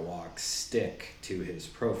lack of walks stick to his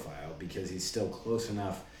profile, because he's still close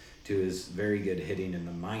enough to his very good hitting in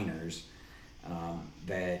the minors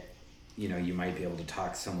that you might be able to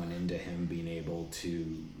talk someone into him being able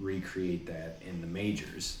to recreate that in the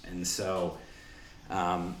majors. And so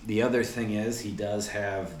the other thing is he does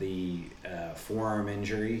have the forearm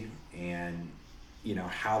injury, and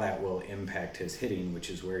how that will impact his hitting,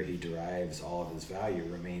 which is where he derives all of his value,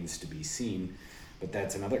 remains to be seen. But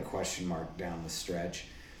that's another question mark down the stretch.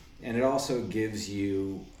 And it also gives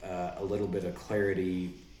you a little bit of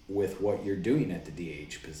clarity with what you're doing at the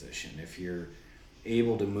DH position. If you're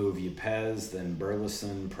able to move Yepez, then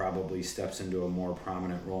Burleson probably steps into a more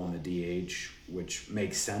prominent role in the DH, which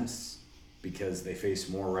makes sense because they face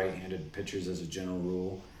more right-handed pitchers as a general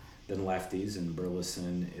rule than lefties, and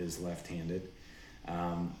Burleson is left-handed.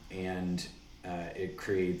 And it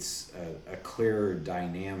creates a clearer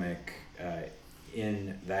dynamic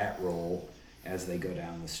in that role as they go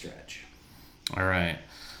down the stretch. All right.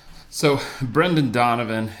 So Brendan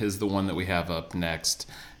Donovan is the one that we have up next.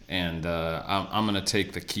 And I'm going to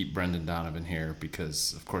take the keep Brendan Donovan here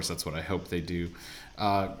because, of course, that's what I hope they do.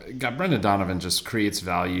 Brendan Donovan just creates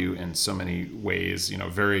value in so many ways.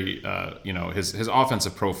 His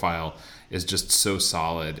offensive profile is just so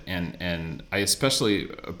solid. And I especially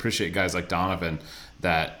appreciate guys like Donovan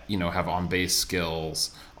that, have on-base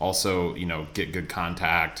skills, also, get good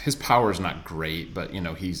contact. His power is not great, but,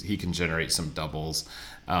 he can generate some doubles.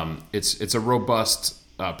 It's a robust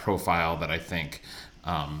profile that I think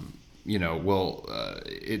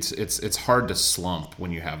it's hard to slump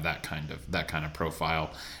when you have that kind of profile.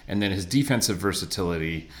 And then his defensive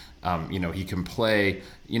versatility, he can play,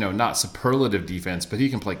 not superlative defense, but he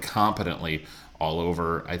can play competently all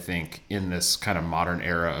over. I think in this kind of modern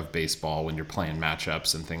era of baseball, when you're playing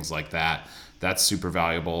matchups and things like that, that's super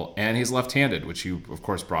valuable. And he's left-handed, which you of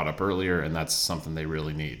course brought up earlier, and that's something they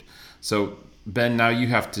really need. So Ben, now you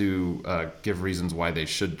have to give reasons why they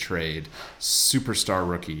should trade superstar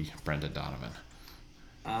rookie Brendan Donovan.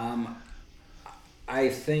 I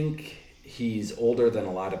think he's older than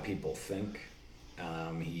a lot of people think.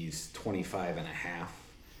 He's 25 and a half.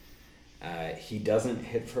 He doesn't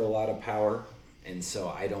hit for a lot of power, and so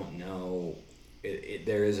I don't know.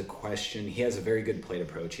 There is a question. He has a very good plate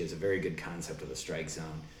approach. He has a very good concept of the strike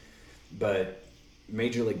zone. But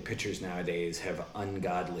major league pitchers nowadays have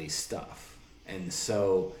ungodly stuff. And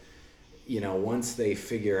so, once they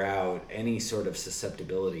figure out any sort of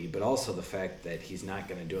susceptibility, but also the fact that he's not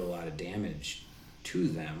going to do a lot of damage to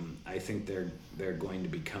them, I think they're going to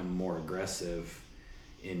become more aggressive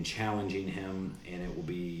in challenging him. And it will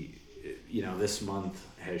be, this month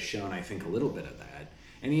has shown, I think, a little bit of that.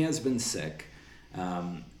 And he has been sick.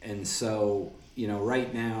 And so,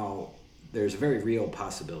 right now, there's a very real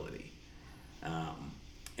possibility.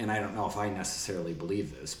 And I don't know if I necessarily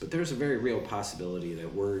believe this, but there's a very real possibility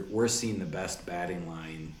that we're seeing the best batting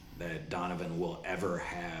line that Donovan will ever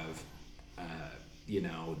have,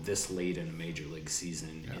 this late in a major league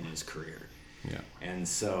season in his career. Yeah. And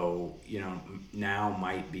so, now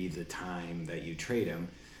might be the time that you trade him.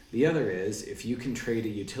 The other is, if you can trade a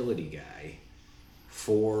utility guy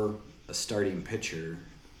for a starting pitcher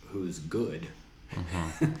who's good,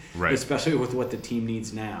 right, especially with what the team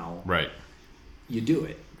needs now, right, you do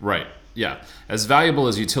it. Right. Yeah. As valuable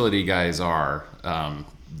as utility guys are,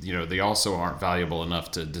 they also aren't valuable enough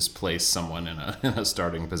to displace someone in a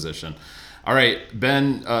starting position. All right,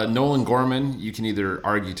 Ben, Nolan Gorman, you can either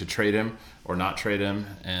argue to trade him or not trade him,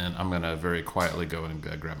 and I'm going to very quietly go and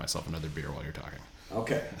grab myself another beer while you're talking.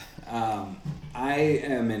 Okay. I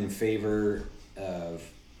am in favor of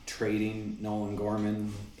trading Nolan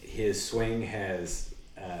Gorman. His swing has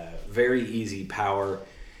very easy power.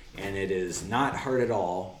 And it is not hard at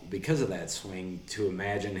all, because of that swing, to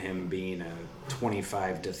imagine him being a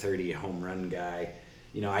 25 to 30 home run guy.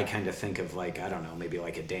 I kind of think of maybe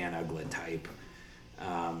like a Dan Uggla type,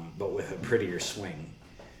 but with a prettier swing.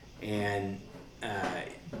 And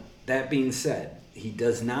that being said, he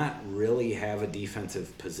does not really have a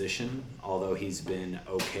defensive position, although he's been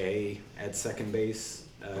okay at second base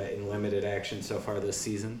in limited action so far this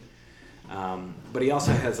season. But he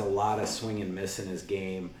also has a lot of swing and miss in his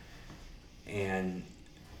game. And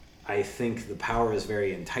I think the power is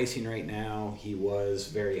very enticing right now. He was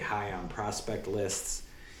very high on prospect lists.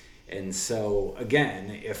 And so,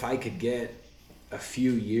 again, if I could get a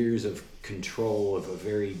few years of control of a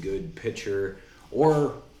very good pitcher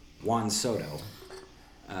or Juan Soto,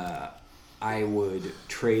 I would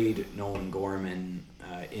trade Nolan Gorman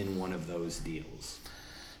in one of those deals.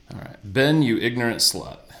 All right. Ben, you ignorant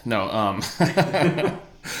slut. No,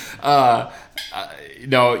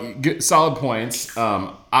 solid points.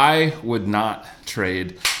 I would not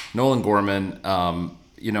trade Nolan Gorman.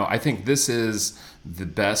 I think this is the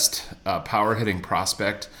best power hitting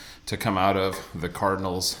prospect to come out of the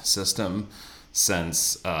Cardinals system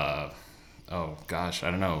since, Tavares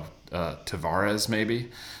maybe.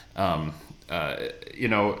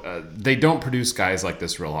 They don't produce guys like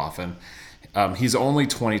this real often. He's only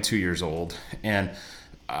 22 years old, and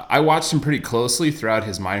I watched him pretty closely throughout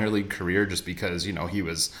his minor league career just because, he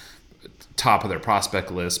was top of their prospect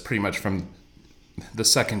list pretty much from the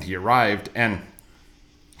second he arrived. And,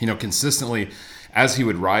 consistently as he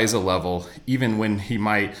would rise a level, even when he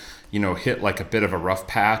might, hit like a bit of a rough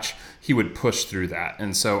patch, he would push through that.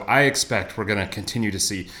 And so I expect we're going to continue to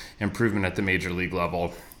see improvement at the major league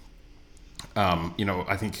level.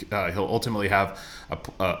 I think he'll ultimately have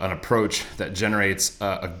an approach that generates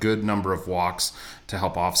a good number of walks to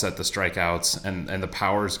help offset the strikeouts, and the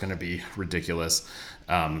power is going to be ridiculous.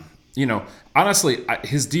 Honestly,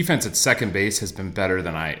 his defense at second base has been better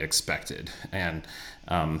than I expected. And,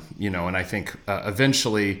 and I think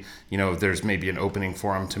eventually, there's maybe an opening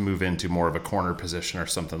for him to move into more of a corner position or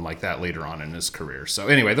something like that later on in his career. So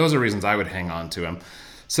anyway, those are reasons I would hang on to him.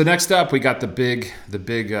 So next up, we got the big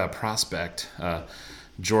prospect,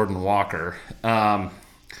 Jordan Walker.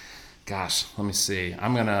 Gosh, let me see.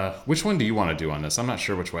 Which one do you want to do on this? I'm not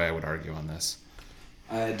sure which way I would argue on this.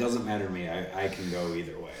 It doesn't matter to me. I can go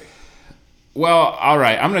either way. Well, all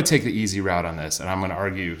right. I'm going to take the easy route on this, and I'm going to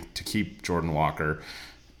argue to keep Jordan Walker.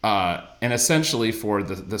 And essentially for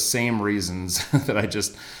the same reasons that I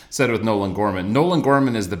just said with Nolan Gorman. Nolan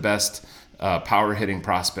Gorman is the best power hitting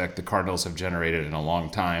prospect the Cardinals have generated in a long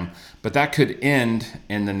time, but that could end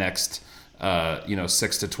in the next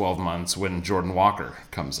 6 to 12 months when Jordan Walker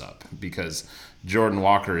comes up, because Jordan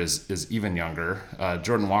Walker is even younger.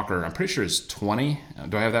 Jordan Walker, I'm pretty sure, is 20.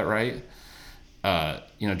 Do I have that right?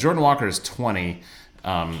 Jordan Walker is 20,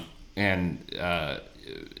 and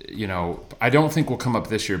I don't think we'll come up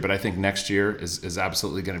this year, but I think next year is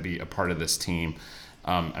absolutely going to be a part of this team.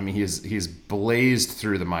 He's blazed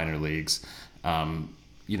through the minor leagues.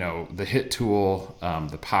 The hit tool,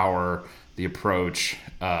 the power, the approach,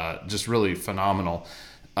 just really phenomenal.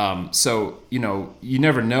 So you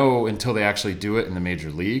never know until they actually do it in the major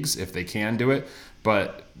leagues, if they can do it.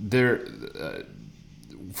 But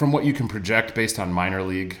from what you can project based on minor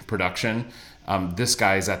league production, this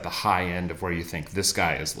guy's at the high end of where you think this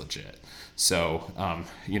guy is legit. So,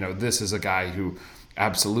 this is a guy who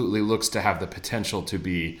absolutely looks to have the potential to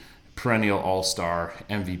be perennial all-star,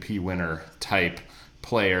 MVP winner type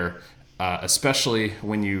player, especially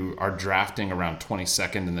when you are drafting around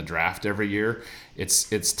 22nd in the draft every year.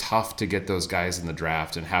 It's tough to get those guys in the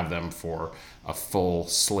draft and have them for a full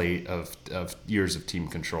slate of years of team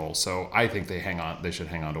control. So I think they should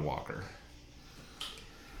hang on to Walker.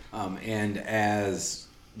 And as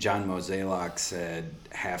John Mozeliak said,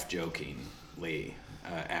 half jokingly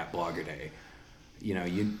at Blogger Day,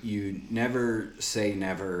 you never say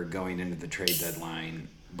never going into the trade deadline,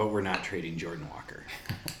 but we're not trading Jordan Walker.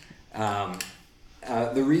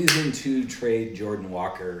 The reason to trade Jordan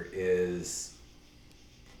Walker is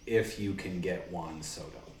if you can get Juan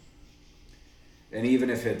Soto. And even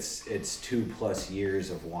if it's 2+ years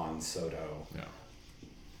of Juan Soto, yeah.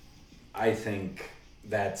 I think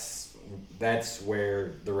that's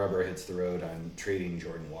where the rubber hits the road on trading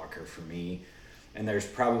Jordan Walker for me. And there's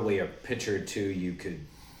probably a pitcher or two you could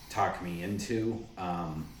talk me into,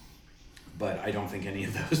 but I don't think any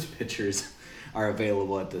of those pitchers are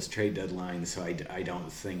available at this trade deadline, so I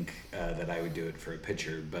don't think that I would do it for a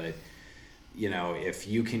pitcher. But, if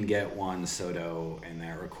you can get Juan Soto and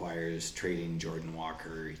that requires trading Jordan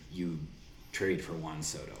Walker, you trade for Juan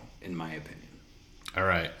Soto, in my opinion. All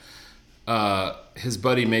right. His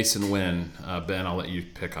buddy Mason Wynn, Ben, I'll let you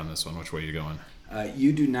pick on this one. Which way are you going?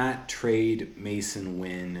 You do not trade Mason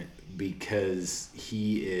Wynn because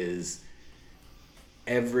he is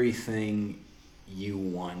everything you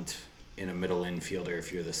want in a middle infielder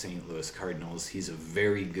if you're the St. Louis Cardinals. He's a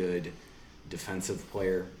very good defensive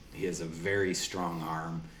player. He has a very strong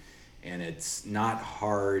arm, and it's not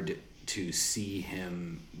hard to see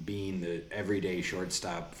him being the everyday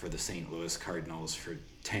shortstop for the St. Louis Cardinals for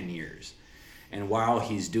 10 years. And while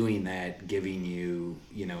he's doing that, giving you,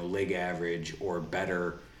 league average or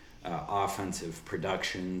better offensive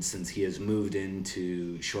production, since he has moved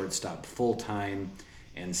into shortstop full-time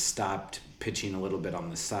and stopped pitching a little bit on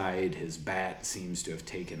the side, his bat seems to have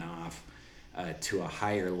taken off to a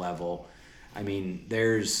higher level. I mean,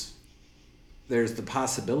 there's the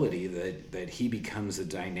possibility that he becomes a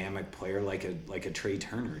dynamic player like a Trey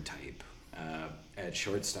Turner type at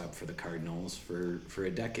shortstop for the Cardinals for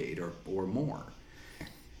a decade or more.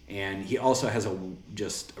 And he also has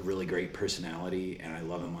just a really great personality, and I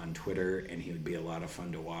love him on Twitter, and he would be a lot of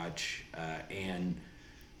fun to watch. And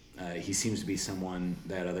he seems to be someone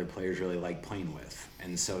that other players really like playing with.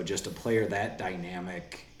 And so just a player that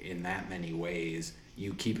dynamic in that many ways,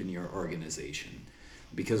 you keep in your organization.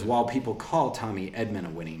 Because while people call Tommy Edman a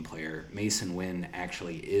winning player, Mason Wynn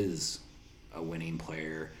actually is a winning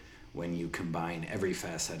player when you combine every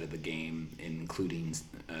facet of the game, including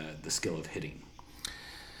the skill of hitting.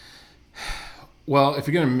 Well, if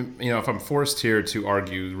you're gonna, if I'm forced here to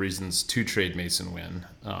argue reasons to trade Mason Wynn,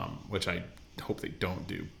 which I hope they don't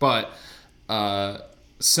do, but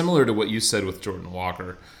similar to what you said with Jordan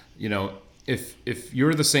Walker, if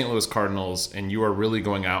you're the St. Louis Cardinals and you are really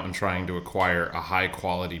going out and trying to acquire a high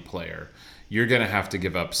quality player, you're going to have to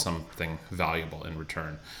give up something valuable in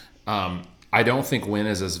return. I don't think Wynn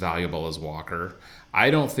is as valuable as Walker. I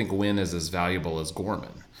don't think Wynn is as valuable as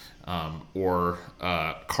Gorman or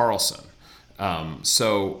Carlson.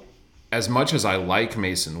 So as much as I like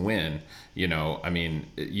Mason Wynn, if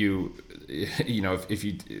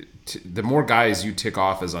the more guys you tick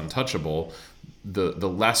off as untouchable, the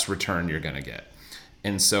less return you're going to get.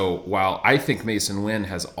 And so while I think Mason Wynn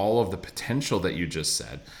has all of the potential that you just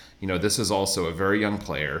said, this is also a very young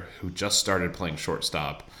player who just started playing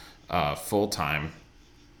shortstop full time,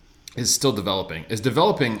 is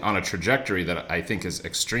developing on a trajectory that I think is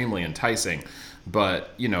extremely enticing,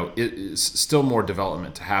 but it is still more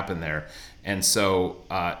development to happen there. And so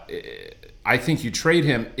I think you trade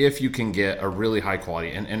him if you can get a really high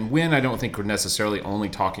quality. And Wynn, I don't think we're necessarily only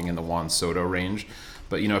talking in the Juan Soto range,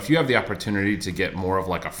 but if you have the opportunity to get more of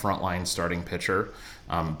like a frontline starting pitcher,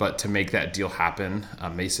 but to make that deal happen,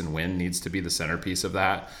 Mason Wynn needs to be the centerpiece of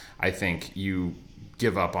that. I think you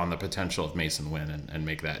give up on the potential of Mason Wynn and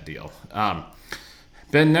make that deal.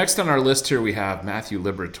 Ben, next on our list here we have Matthew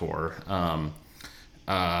Liberatore.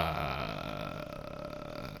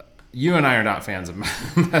 You and I are not fans of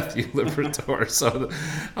Matthew Liberatore, so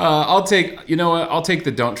I'll take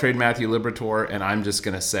the don't trade Matthew Liberatore, and I'm just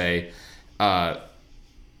gonna say, to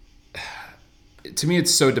me,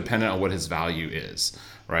 it's so dependent on what his value is.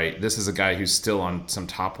 Right, this is a guy who's still on some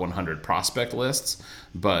top 100 prospect lists,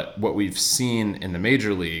 but what we've seen in the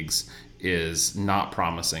major leagues is not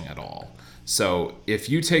promising at all. So if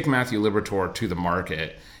you take Matthew Liberatore to the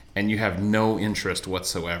market and you have no interest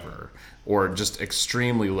whatsoever, or just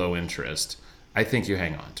extremely low interest, I think you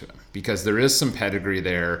hang on to him because there is some pedigree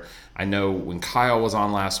there. I know when Kyle was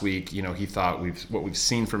on last week, he thought what we've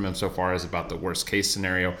seen from him so far is about the worst case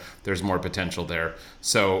scenario. There's more potential there.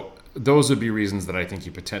 So those would be reasons that I think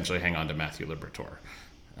you potentially hang on to Matthew Liberatore.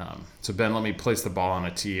 So Ben, let me place the ball on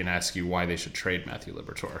a tee and ask you why they should trade Matthew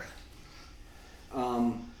Liberatore.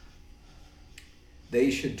 They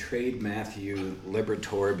should trade Matthew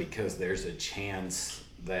Liberatore because there's a chance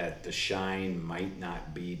that the shine might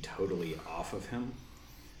not be totally off of him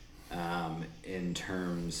in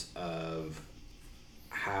terms of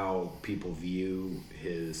how people view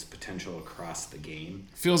his potential across the game.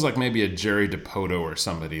 Feels like maybe a Jerry DiPoto or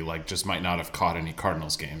somebody just might not have caught any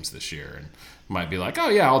Cardinals games this year and might be like, oh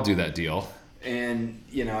yeah, I'll do that deal. And,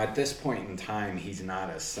 at this point in time, he's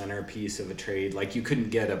not a centerpiece of a trade. Like, you couldn't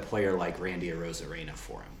get a player like Randy Arozarena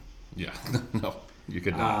for him. Yeah, no, you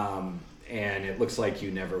could not. And it looks like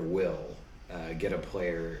you never will get a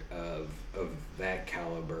player of that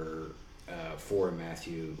caliber for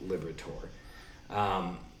Matthew Liberatore.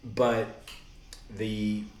 But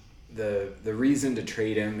the reason to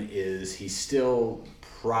trade him is he still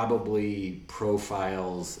probably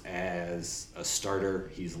profiles as a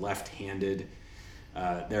starter. He's left-handed.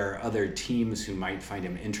 There are other teams who might find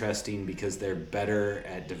him interesting because they're better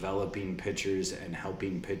at developing pitchers and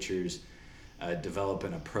helping pitchers develop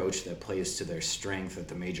an approach that plays to their strength at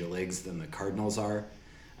the major leagues than the Cardinals are.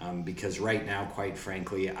 Because right now, quite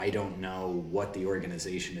frankly, I don't know what the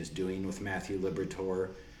organization is doing with Matthew Liberatore.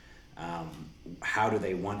 How do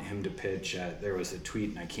they want him to pitch? There was a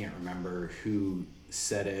tweet, and I can't remember who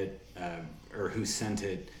said it or who sent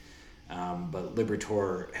it, but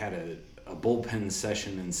Liberatore had a bullpen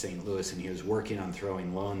session in St. Louis, and he was working on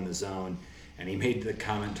throwing low in the zone, and he made the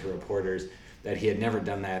comment to reporters that he had never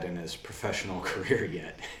done that in his professional career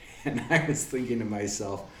yet. And I was thinking to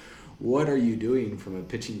myself, what are you doing from a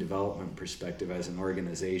pitching development perspective as an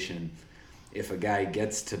organization if a guy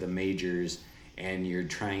gets to the majors and you're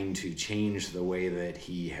trying to change the way that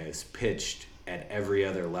he has pitched at every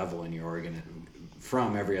other level in your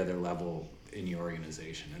from every other level in your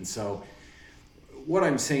organization? And so what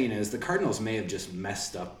I'm saying is the Cardinals may have just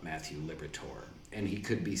messed up Matthew Liberatore, and he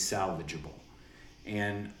could be salvageable.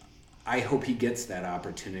 And I hope he gets that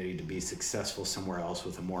opportunity to be successful somewhere else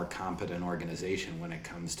with a more competent organization when it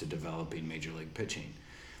comes to developing major league pitching.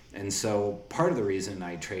 And so part of the reason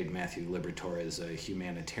I trade Matthew Liberatore is a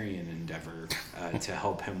humanitarian endeavor to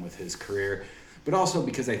help him with his career, but also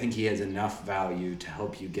because I think he has enough value to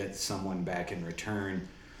help you get someone back in return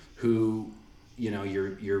who,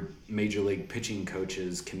 your major league pitching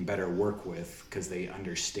coaches can better work with because they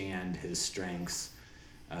understand his strengths.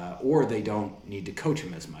 Or they don't need to coach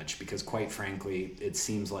him as much because, quite frankly, it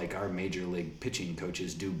seems like our major league pitching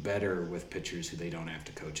coaches do better with pitchers who they don't have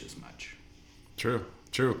to coach as much. True,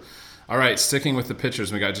 true. All right, sticking with the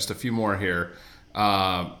pitchers, we got just a few more here.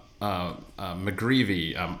 McGreevy,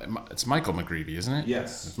 it's Michael McGreevy, isn't it?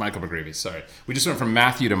 Yes. It's Michael McGreevy, sorry. We just went from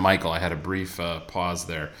Matthew to Michael. I had a brief pause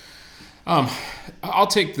there. I'll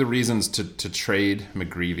take the reasons to trade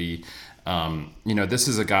McGreevy. This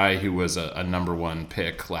is a guy who was a number one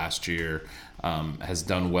pick last year, has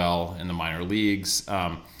done well in the minor leagues.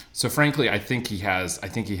 So frankly, I think he has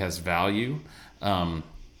value.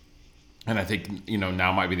 And I think,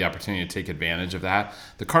 now might be the opportunity to take advantage of that.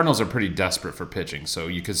 The Cardinals are pretty desperate for pitching, so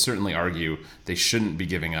you could certainly argue they shouldn't be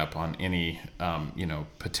giving up on any,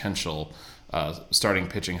 potential starting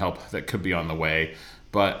pitching help that could be on the way.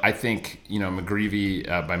 But I think, McGreevy,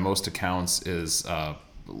 by most accounts, is,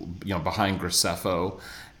 behind Graceffo.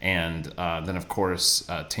 And then, of course,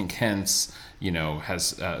 Tink Hence,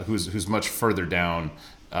 has who's much further down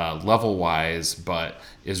level wise, but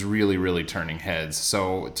is really, really turning heads.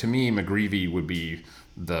 So to me, McGreevy would be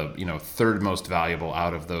the third most valuable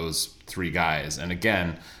out of those three guys. And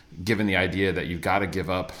again, given the idea that you've got to give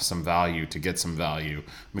up some value to get some value,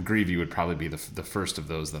 McGreevy would probably be the first of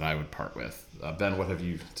those that I would part with. Ben, what have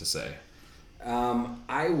you to say?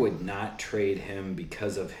 I would not trade him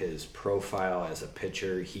because of his profile as a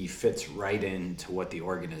pitcher. He fits right into what the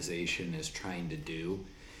organization is trying to do.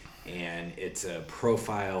 And it's a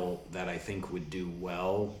profile that I think would do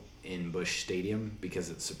well in Busch Stadium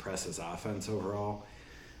because it suppresses offense overall.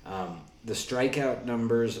 The strikeout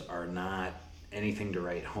numbers are not anything to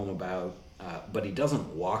write home about, but he doesn't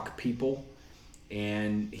walk people,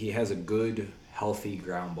 and he has a good, healthy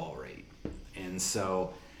ground ball rate. And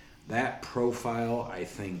so that profile, I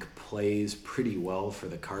think, plays pretty well for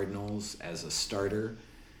the Cardinals as a starter.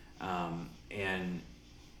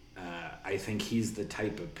 I think he's the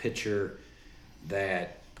type of pitcher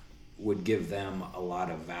that would give them a lot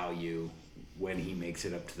of value when he makes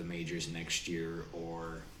it up to the majors next year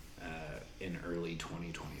or in early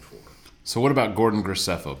 2024. So what about Gordon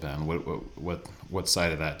Graceffo, Ben? What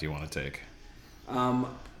side of that do you want to take?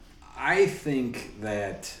 I think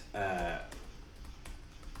that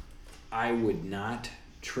I would not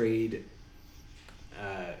trade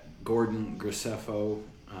Gordon Graceffo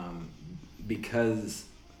because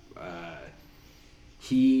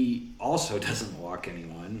he also doesn't walk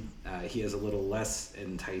anyone. He has a little less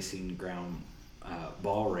enticing ground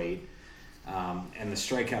ball rate, and the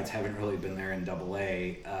strikeouts haven't really been there in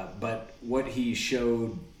Double-A. But what he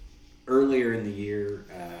showed earlier in the year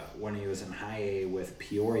when he was in High A with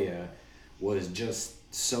Peoria was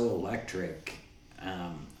just so electric.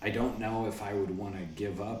 I don't know if I would want to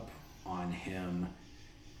give up on him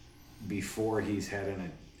before he's had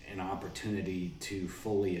an opportunity to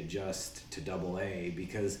fully adjust to Double-A,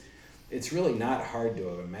 because it's really not hard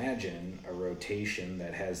to imagine a rotation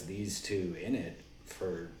that has these two in it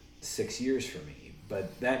for 6 years for me.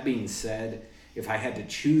 But that being said, if I had to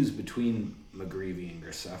choose between McGreevy and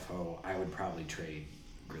Graceffo, I would probably trade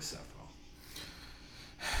Graceffo.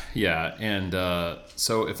 Yeah, and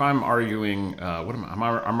so if I'm arguing,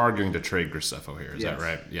 I'm arguing to trade Graceffo here. Is Yes. that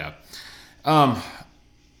right? Yeah.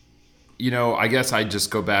 I guess I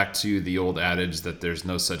just go back to the old adage that there's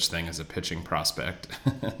no such thing as a pitching prospect.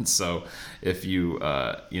 And so if you,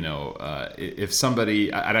 if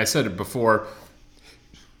somebody, and I said it before,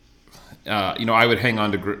 I would hang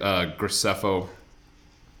on to Graceffo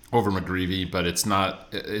over McGreevy, but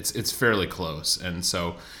it's fairly close. And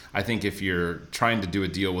so I think if you're trying to do a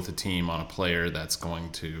deal with a team on a player that's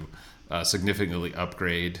going to significantly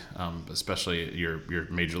upgrade, especially your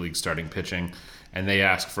major league starting pitching, and they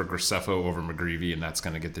ask for Graceffo over McGreevy, and that's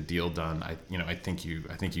going to get the deal done, I think you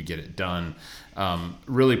get it done.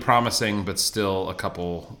 Really promising, but still a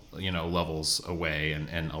couple levels away,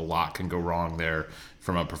 and a lot can go wrong there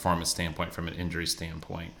from a performance standpoint, from an injury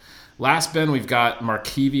standpoint. Last, Ben, we've got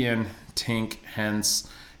Markevian, Tink, Hence.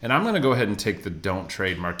 And I'm going to go ahead and take the don't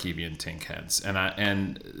trade Markevian, Tink, Hence.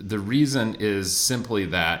 And the reason is simply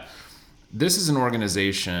that this is an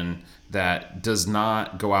organization that does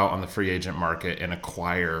not go out on the free agent market and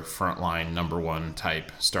acquire frontline number one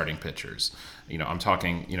type starting pitchers. I'm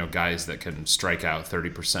talking, guys that can strike out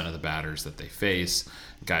 30% of the batters that they face,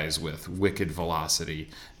 guys with wicked velocity.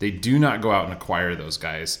 They do not go out and acquire those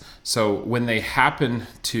guys. So when they happen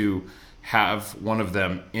to have one of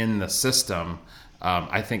them in the system,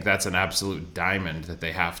 I think that's an absolute diamond that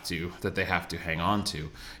they have to hang on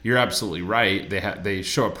to. You're absolutely right. They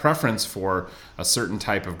show a preference for a certain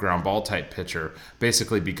type of ground ball type pitcher,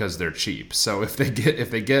 basically because they're cheap. So if they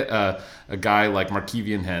get a guy like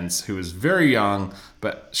Markevian Hence, who is very young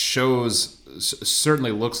but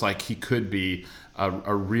certainly looks like he could be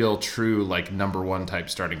a real true like number one type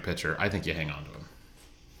starting pitcher, I think you hang on to him.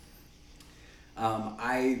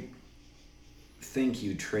 I think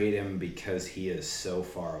you trade him because he is so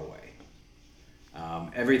far away.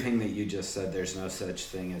 Everything that you just said, there's no such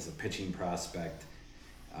thing as a pitching prospect.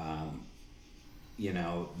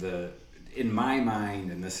 In my mind,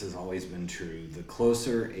 and this has always been true, the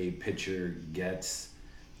closer a pitcher gets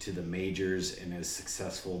to the majors and is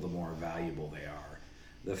successful, the more valuable they are.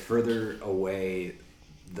 The further away,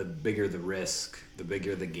 the bigger the risk, the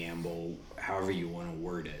bigger the gamble, however you want to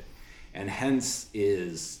word it. And hence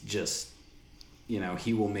is just,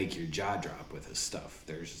 he will make your jaw drop with his stuff.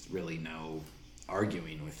 There's really no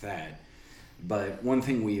arguing with that. But one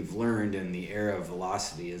thing we've learned in the era of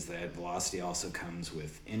velocity is that velocity also comes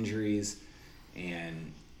with injuries,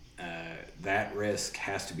 and that risk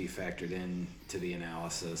has to be factored in to the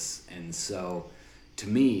analysis. And so, to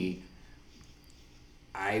me,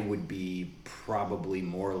 I would be probably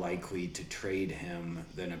more likely to trade him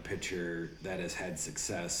than a pitcher that has had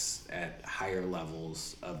success at higher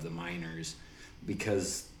levels of the minors,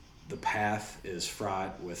 because the path is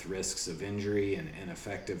fraught with risks of injury and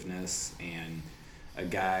ineffectiveness, and a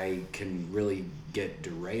guy can really get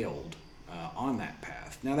derailed on that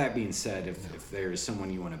path. Now, that being said, if there's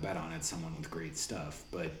someone you want to bet on, it's someone with great stuff.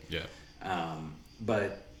 But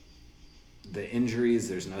but the injuries,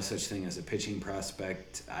 there's no such thing as a pitching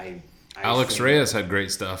prospect. Alex Reyes had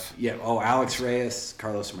great stuff. Yeah. Oh, Alex Reyes,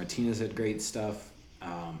 Carlos Martinez had great stuff.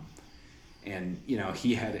 And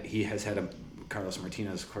Carlos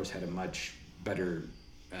Martinez, of course, had a much better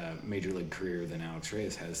major league career than Alex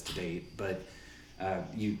Reyes has to date. But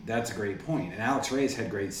that's a great point. And Alex Reyes had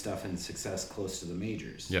great stuff and success close to the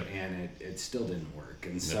majors. Yep. And it still didn't work.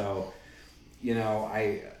 And so,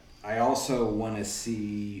 I also want to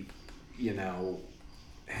see,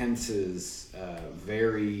 Hence's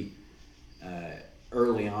very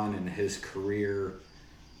early on in his career.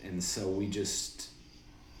 And so we just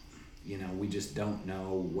don't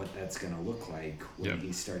know what that's going to look like when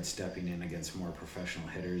he starts stepping in against more professional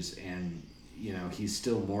hitters. And, he's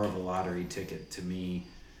still more of a lottery ticket to me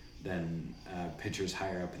than pitchers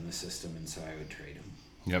higher up in the system. And so I would trade him.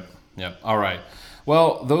 Yep. All right.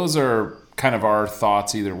 Well, those are kind of our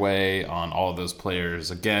thoughts either way on all of those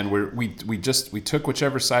players. Again, we took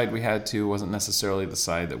whichever side we had to. It wasn't necessarily the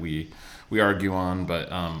side that we argue on,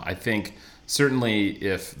 but I think certainly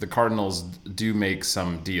if the Cardinals do make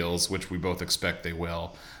some deals, which we both expect they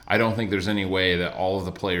will, I don't think there's any way that all of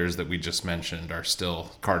the players that we just mentioned are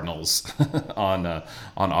still Cardinals on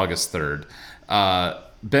August 3rd.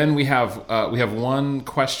 Ben, we have one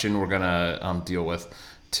question we're gonna deal with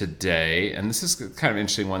today, and this is kind of an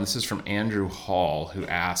interesting one. This is from Andrew Hall, who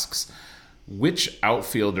asks, which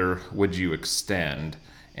outfielder would you extend,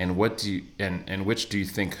 and which do you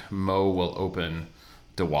think Mo will open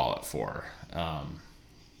DeWallet for?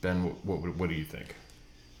 Ben, what do you think?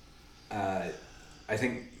 I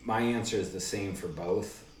think my answer is the same for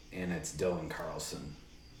both, and it's Dylan Carlson.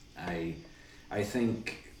 I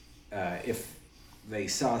think if they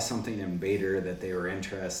saw something in Bader that they were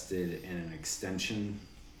interested in an extension,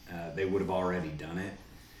 they would have already done it.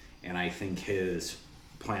 And I think his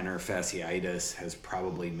plantar fasciitis has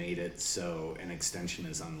probably made it so an extension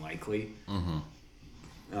is unlikely. Mm-hmm.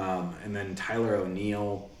 And then Tyler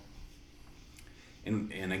O'Neill,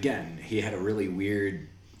 and again, he had a really weird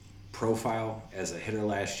profile as a hitter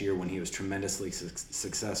last year when he was tremendously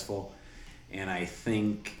successful. And I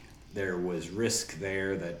think there was risk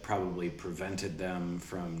there that probably prevented them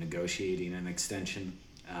from negotiating an extension.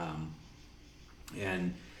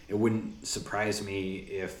 And it wouldn't surprise me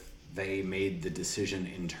if they made the decision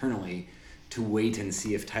internally to wait and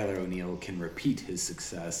see if Tyler O'Neill can repeat his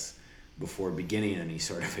success before beginning any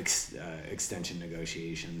sort of extension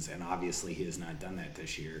negotiations. And obviously he has not done that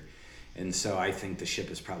this year. And so I think the ship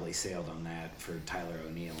has probably sailed on that for Tyler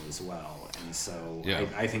O'Neill as well. And so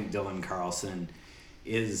I think Dylan Carlson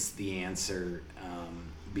is the answer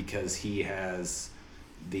because he has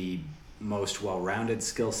the most well-rounded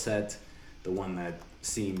skill set, the one that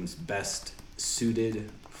seems best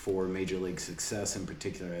suited for major league success, in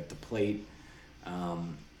particular at the plate.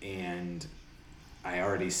 And I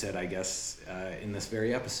already said, I guess, in this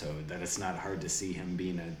very episode, that it's not hard to see him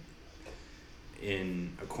being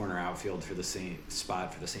in a corner outfield for the same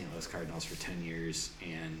spot for the St. Louis Cardinals for 10 years.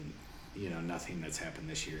 And, nothing that's happened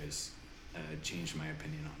this year has changed my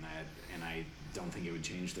opinion on that. And I don't think it would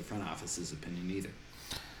change the front office's opinion either.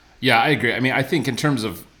 Yeah, I agree. I mean, I think in terms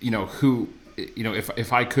of, who,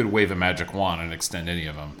 if I could wave a magic wand and extend any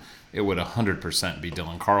of them, it would 100% be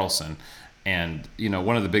Dylan Carlson. And,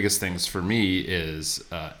 one of the biggest things for me is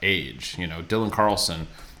age. Dylan Carlson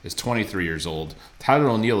is 23 years old. Tyler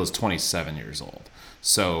O'Neill is 27 years old.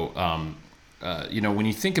 So, when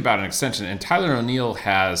you think about an extension, and Tyler O'Neill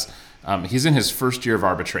has. He's in his first year of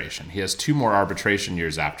arbitration. He has 2 more arbitration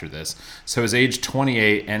years after this. So his age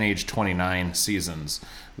 28 and age 29 seasons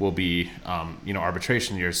will be,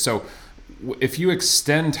 arbitration years. So if you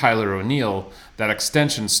extend Tyler O'Neill, that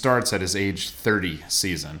extension starts at his age 30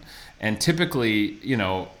 season. And typically,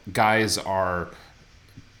 guys are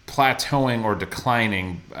plateauing or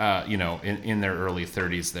declining, in their early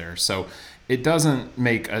 30s there. So it doesn't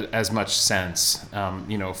make as much sense,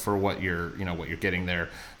 for what you're getting there.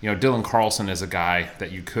 Dylan Carlson is a guy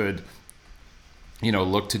that you could,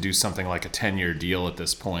 look to do something like a 10-year deal at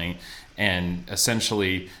this point, and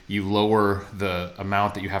essentially you lower the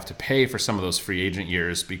amount that you have to pay for some of those free agent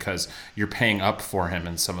years because you're paying up for him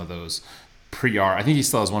in some of those pre-arb. I think he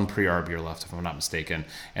still has 1 pre-arb year left, if I'm not mistaken,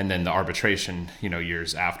 and then the arbitration,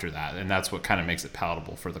 years after that, and that's what kind of makes it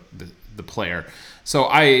palatable for the player. So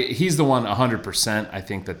he's the one 100%. I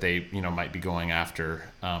think that they might be going after,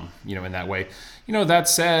 in that way. That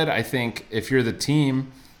said, I think if you're the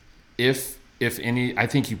team, if any, I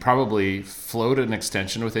think you probably float an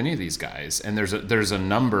extension with any of these guys, and there's a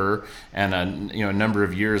number and a number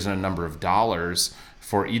of years and a number of dollars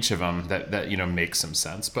for each of them that makes some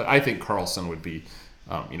sense. But I think Carlson would be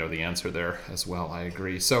the answer there as well. I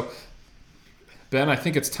agree. So Ben, I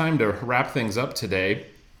think it's time to wrap things up today.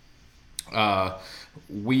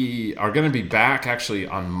 We are going to be back actually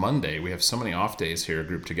on Monday. We have so many off days here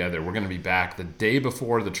grouped together. We're going to be back the day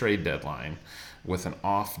before the trade deadline with an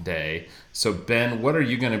off day. So Ben, what are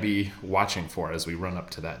you going to be watching for as we run up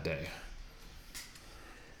to that day?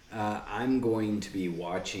 I'm going to be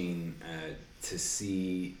watching to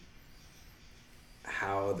see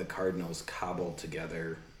how the Cardinals cobble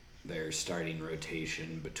together their starting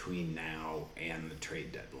rotation between now and the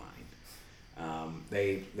trade deadline.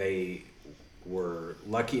 They were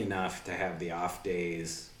lucky enough to have the off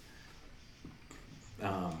days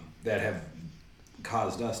that have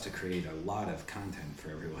caused us to create a lot of content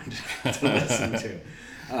for everyone to listen to.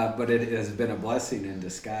 But it has been a blessing in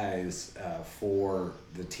disguise for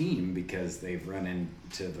the team because they've run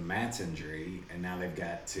into the Matz injury, and now they've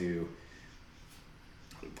got to,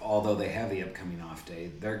 although they have the upcoming off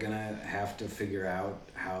day, they're going to have to figure out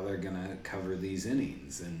how they're going to cover these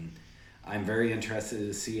innings. And I'm very interested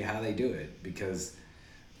to see how they do it because,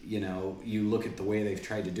 you look at the way they've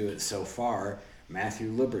tried to do it so far.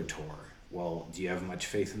 Matthew Liberatore, well, do you have much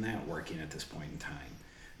faith in that working at this point in time?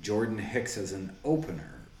 Jordan Hicks as an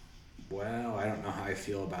opener, well, I don't know how I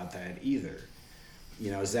feel about that either.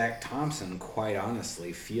 Zach Thompson, quite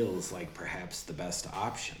honestly, feels like perhaps the best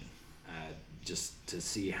option, just to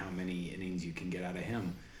see how many innings you can get out of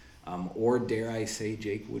him. Or dare I say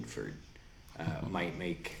Jake Woodford might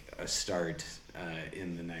make a start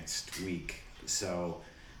in the next week. So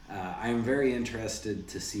I'm very interested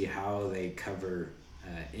to see how they cover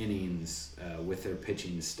innings with their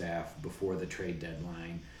pitching staff before the trade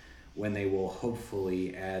deadline, when they will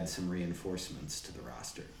hopefully add some reinforcements to the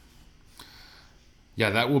roster. Yeah,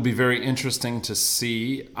 that will be very interesting to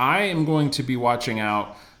see. I am going to be watching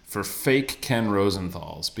out for fake Ken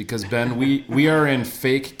Rosenthal's because, Ben, we are in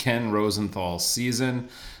fake Ken Rosenthal season.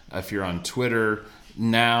 If you're on Twitter,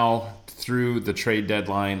 now through the trade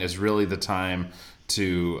deadline is really the time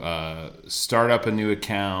to start up a new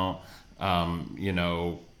account.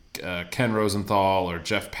 Ken Rosenthal or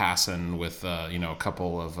Jeff Passan with a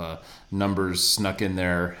couple of numbers snuck in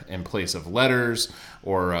there in place of letters,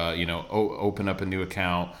 or open up a new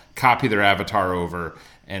account, copy their avatar over,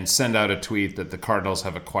 and send out a tweet that the Cardinals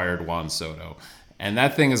have acquired Juan Soto, and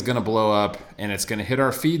that thing is going to blow up, and it's going to hit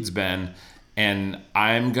our feeds, Ben, and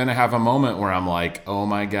I'm going to have a moment where I'm like, oh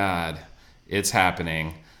my God, it's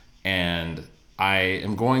happening, and I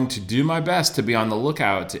am going to do my best to be on the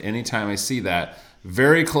lookout to anytime I see that.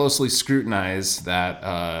 Very closely scrutinize that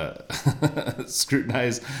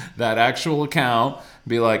actual account.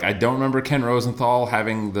 Be like, I don't remember Ken Rosenthal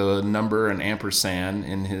having the number and ampersand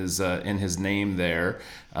in his name there.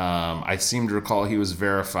 I seem to recall he was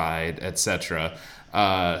verified, etc.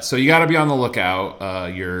 So you got to be on the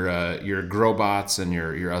lookout. Your Growbots and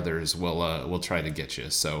your others will try to get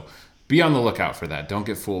you. So be on the lookout for that. Don't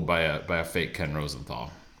get fooled by a fake Ken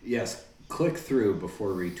Rosenthal. Yes, click through before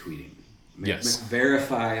retweeting. Yes.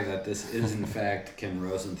 Verify that this is in fact Ken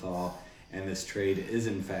Rosenthal and this trade is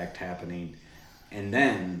in fact happening, and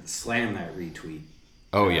then slam that retweet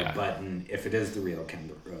button if it is the real Ken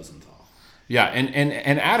Rosenthal. Yeah,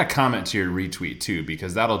 and add a comment to your retweet too,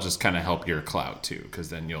 because that'll just kind of help your clout too, because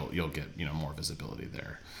then you'll get more visibility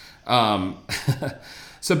there.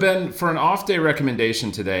 So Ben, for an off day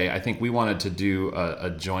recommendation today, I think we wanted to do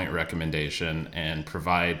a joint recommendation and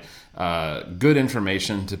provide good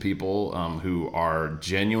information to people who are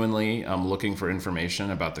genuinely looking for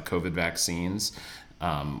information about the COVID vaccines.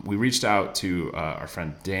 We reached out to our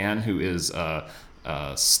friend Dan, who is a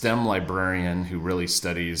STEM librarian who really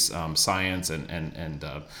studies science and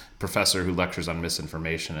professor who lectures on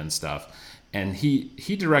misinformation and stuff. And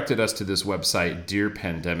he directed us to this website,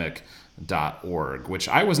 dearpandemic.org, which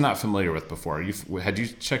I was not familiar with before. Had you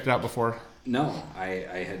checked it out before? No,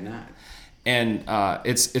 I had not. And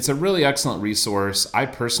it's a really excellent resource. I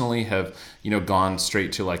personally have gone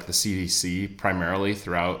straight to like the CDC primarily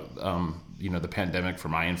throughout the pandemic for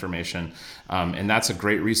my information, and that's a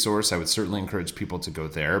great resource. I would certainly encourage people to go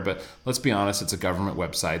there. But let's be honest, it's a government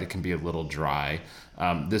website. It can be a little dry.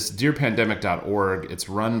 This dearpandemic.org, it's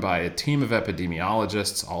run by a team of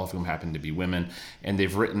epidemiologists, all of whom happen to be women, and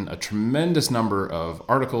they've written a tremendous number of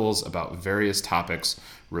articles about various topics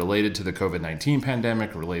related to the COVID-19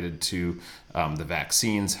 pandemic, related to the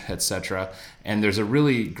vaccines, etc. And there's a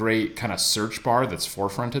really great kind of search bar that's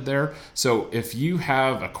forefronted there. So if you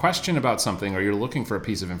have a question about something or you're looking for a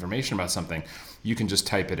piece of information about something, you can just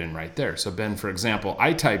type it in right there. So Ben, for example,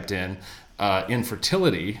 I typed in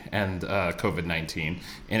infertility and COVID-19,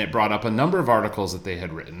 and it brought up a number of articles that they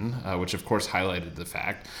had written, which of course highlighted the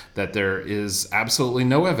fact that there is absolutely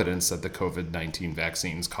no evidence that the COVID-19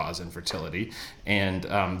 vaccines cause infertility. And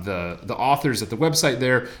the authors at the website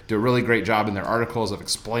there do a really great job in their articles of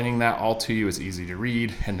explaining that all to you. It's easy to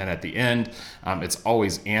read. And then at the end, it's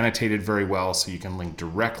always annotated very well, so you can link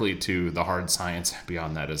directly to the hard science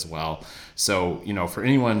beyond that as well. So, for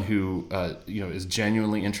anyone who, is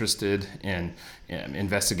genuinely interested in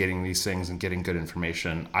investigating these things and getting good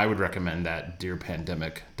information, I would recommend that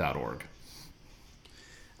dearpandemic.org.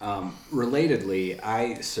 Relatedly,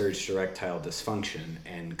 I searched erectile dysfunction,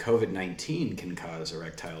 and COVID-19 can cause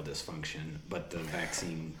erectile dysfunction, but the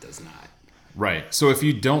vaccine does not. Right. So if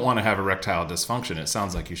you don't want to have erectile dysfunction, it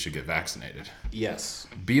sounds like you should get vaccinated. Yes.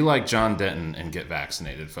 Be like John Denton and get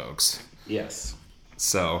vaccinated, folks. Yes.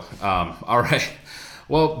 So, all right.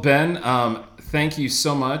 Well, Ben, thank you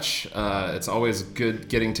so much. It's always good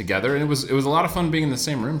getting together, and it was a lot of fun being in the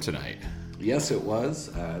same room tonight. Yes, it was.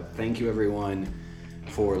 Thank you, everyone,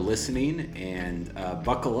 for listening, and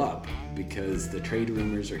buckle up, because the trade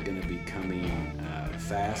rumors are going to be coming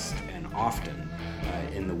fast and often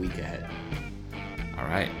in the week ahead. All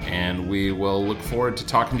right, and we will look forward to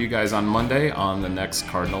talking to you guys on Monday on the next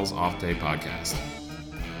Cardinals Off Day podcast.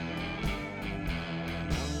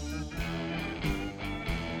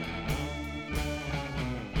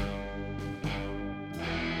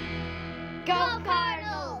 Go Cardinals!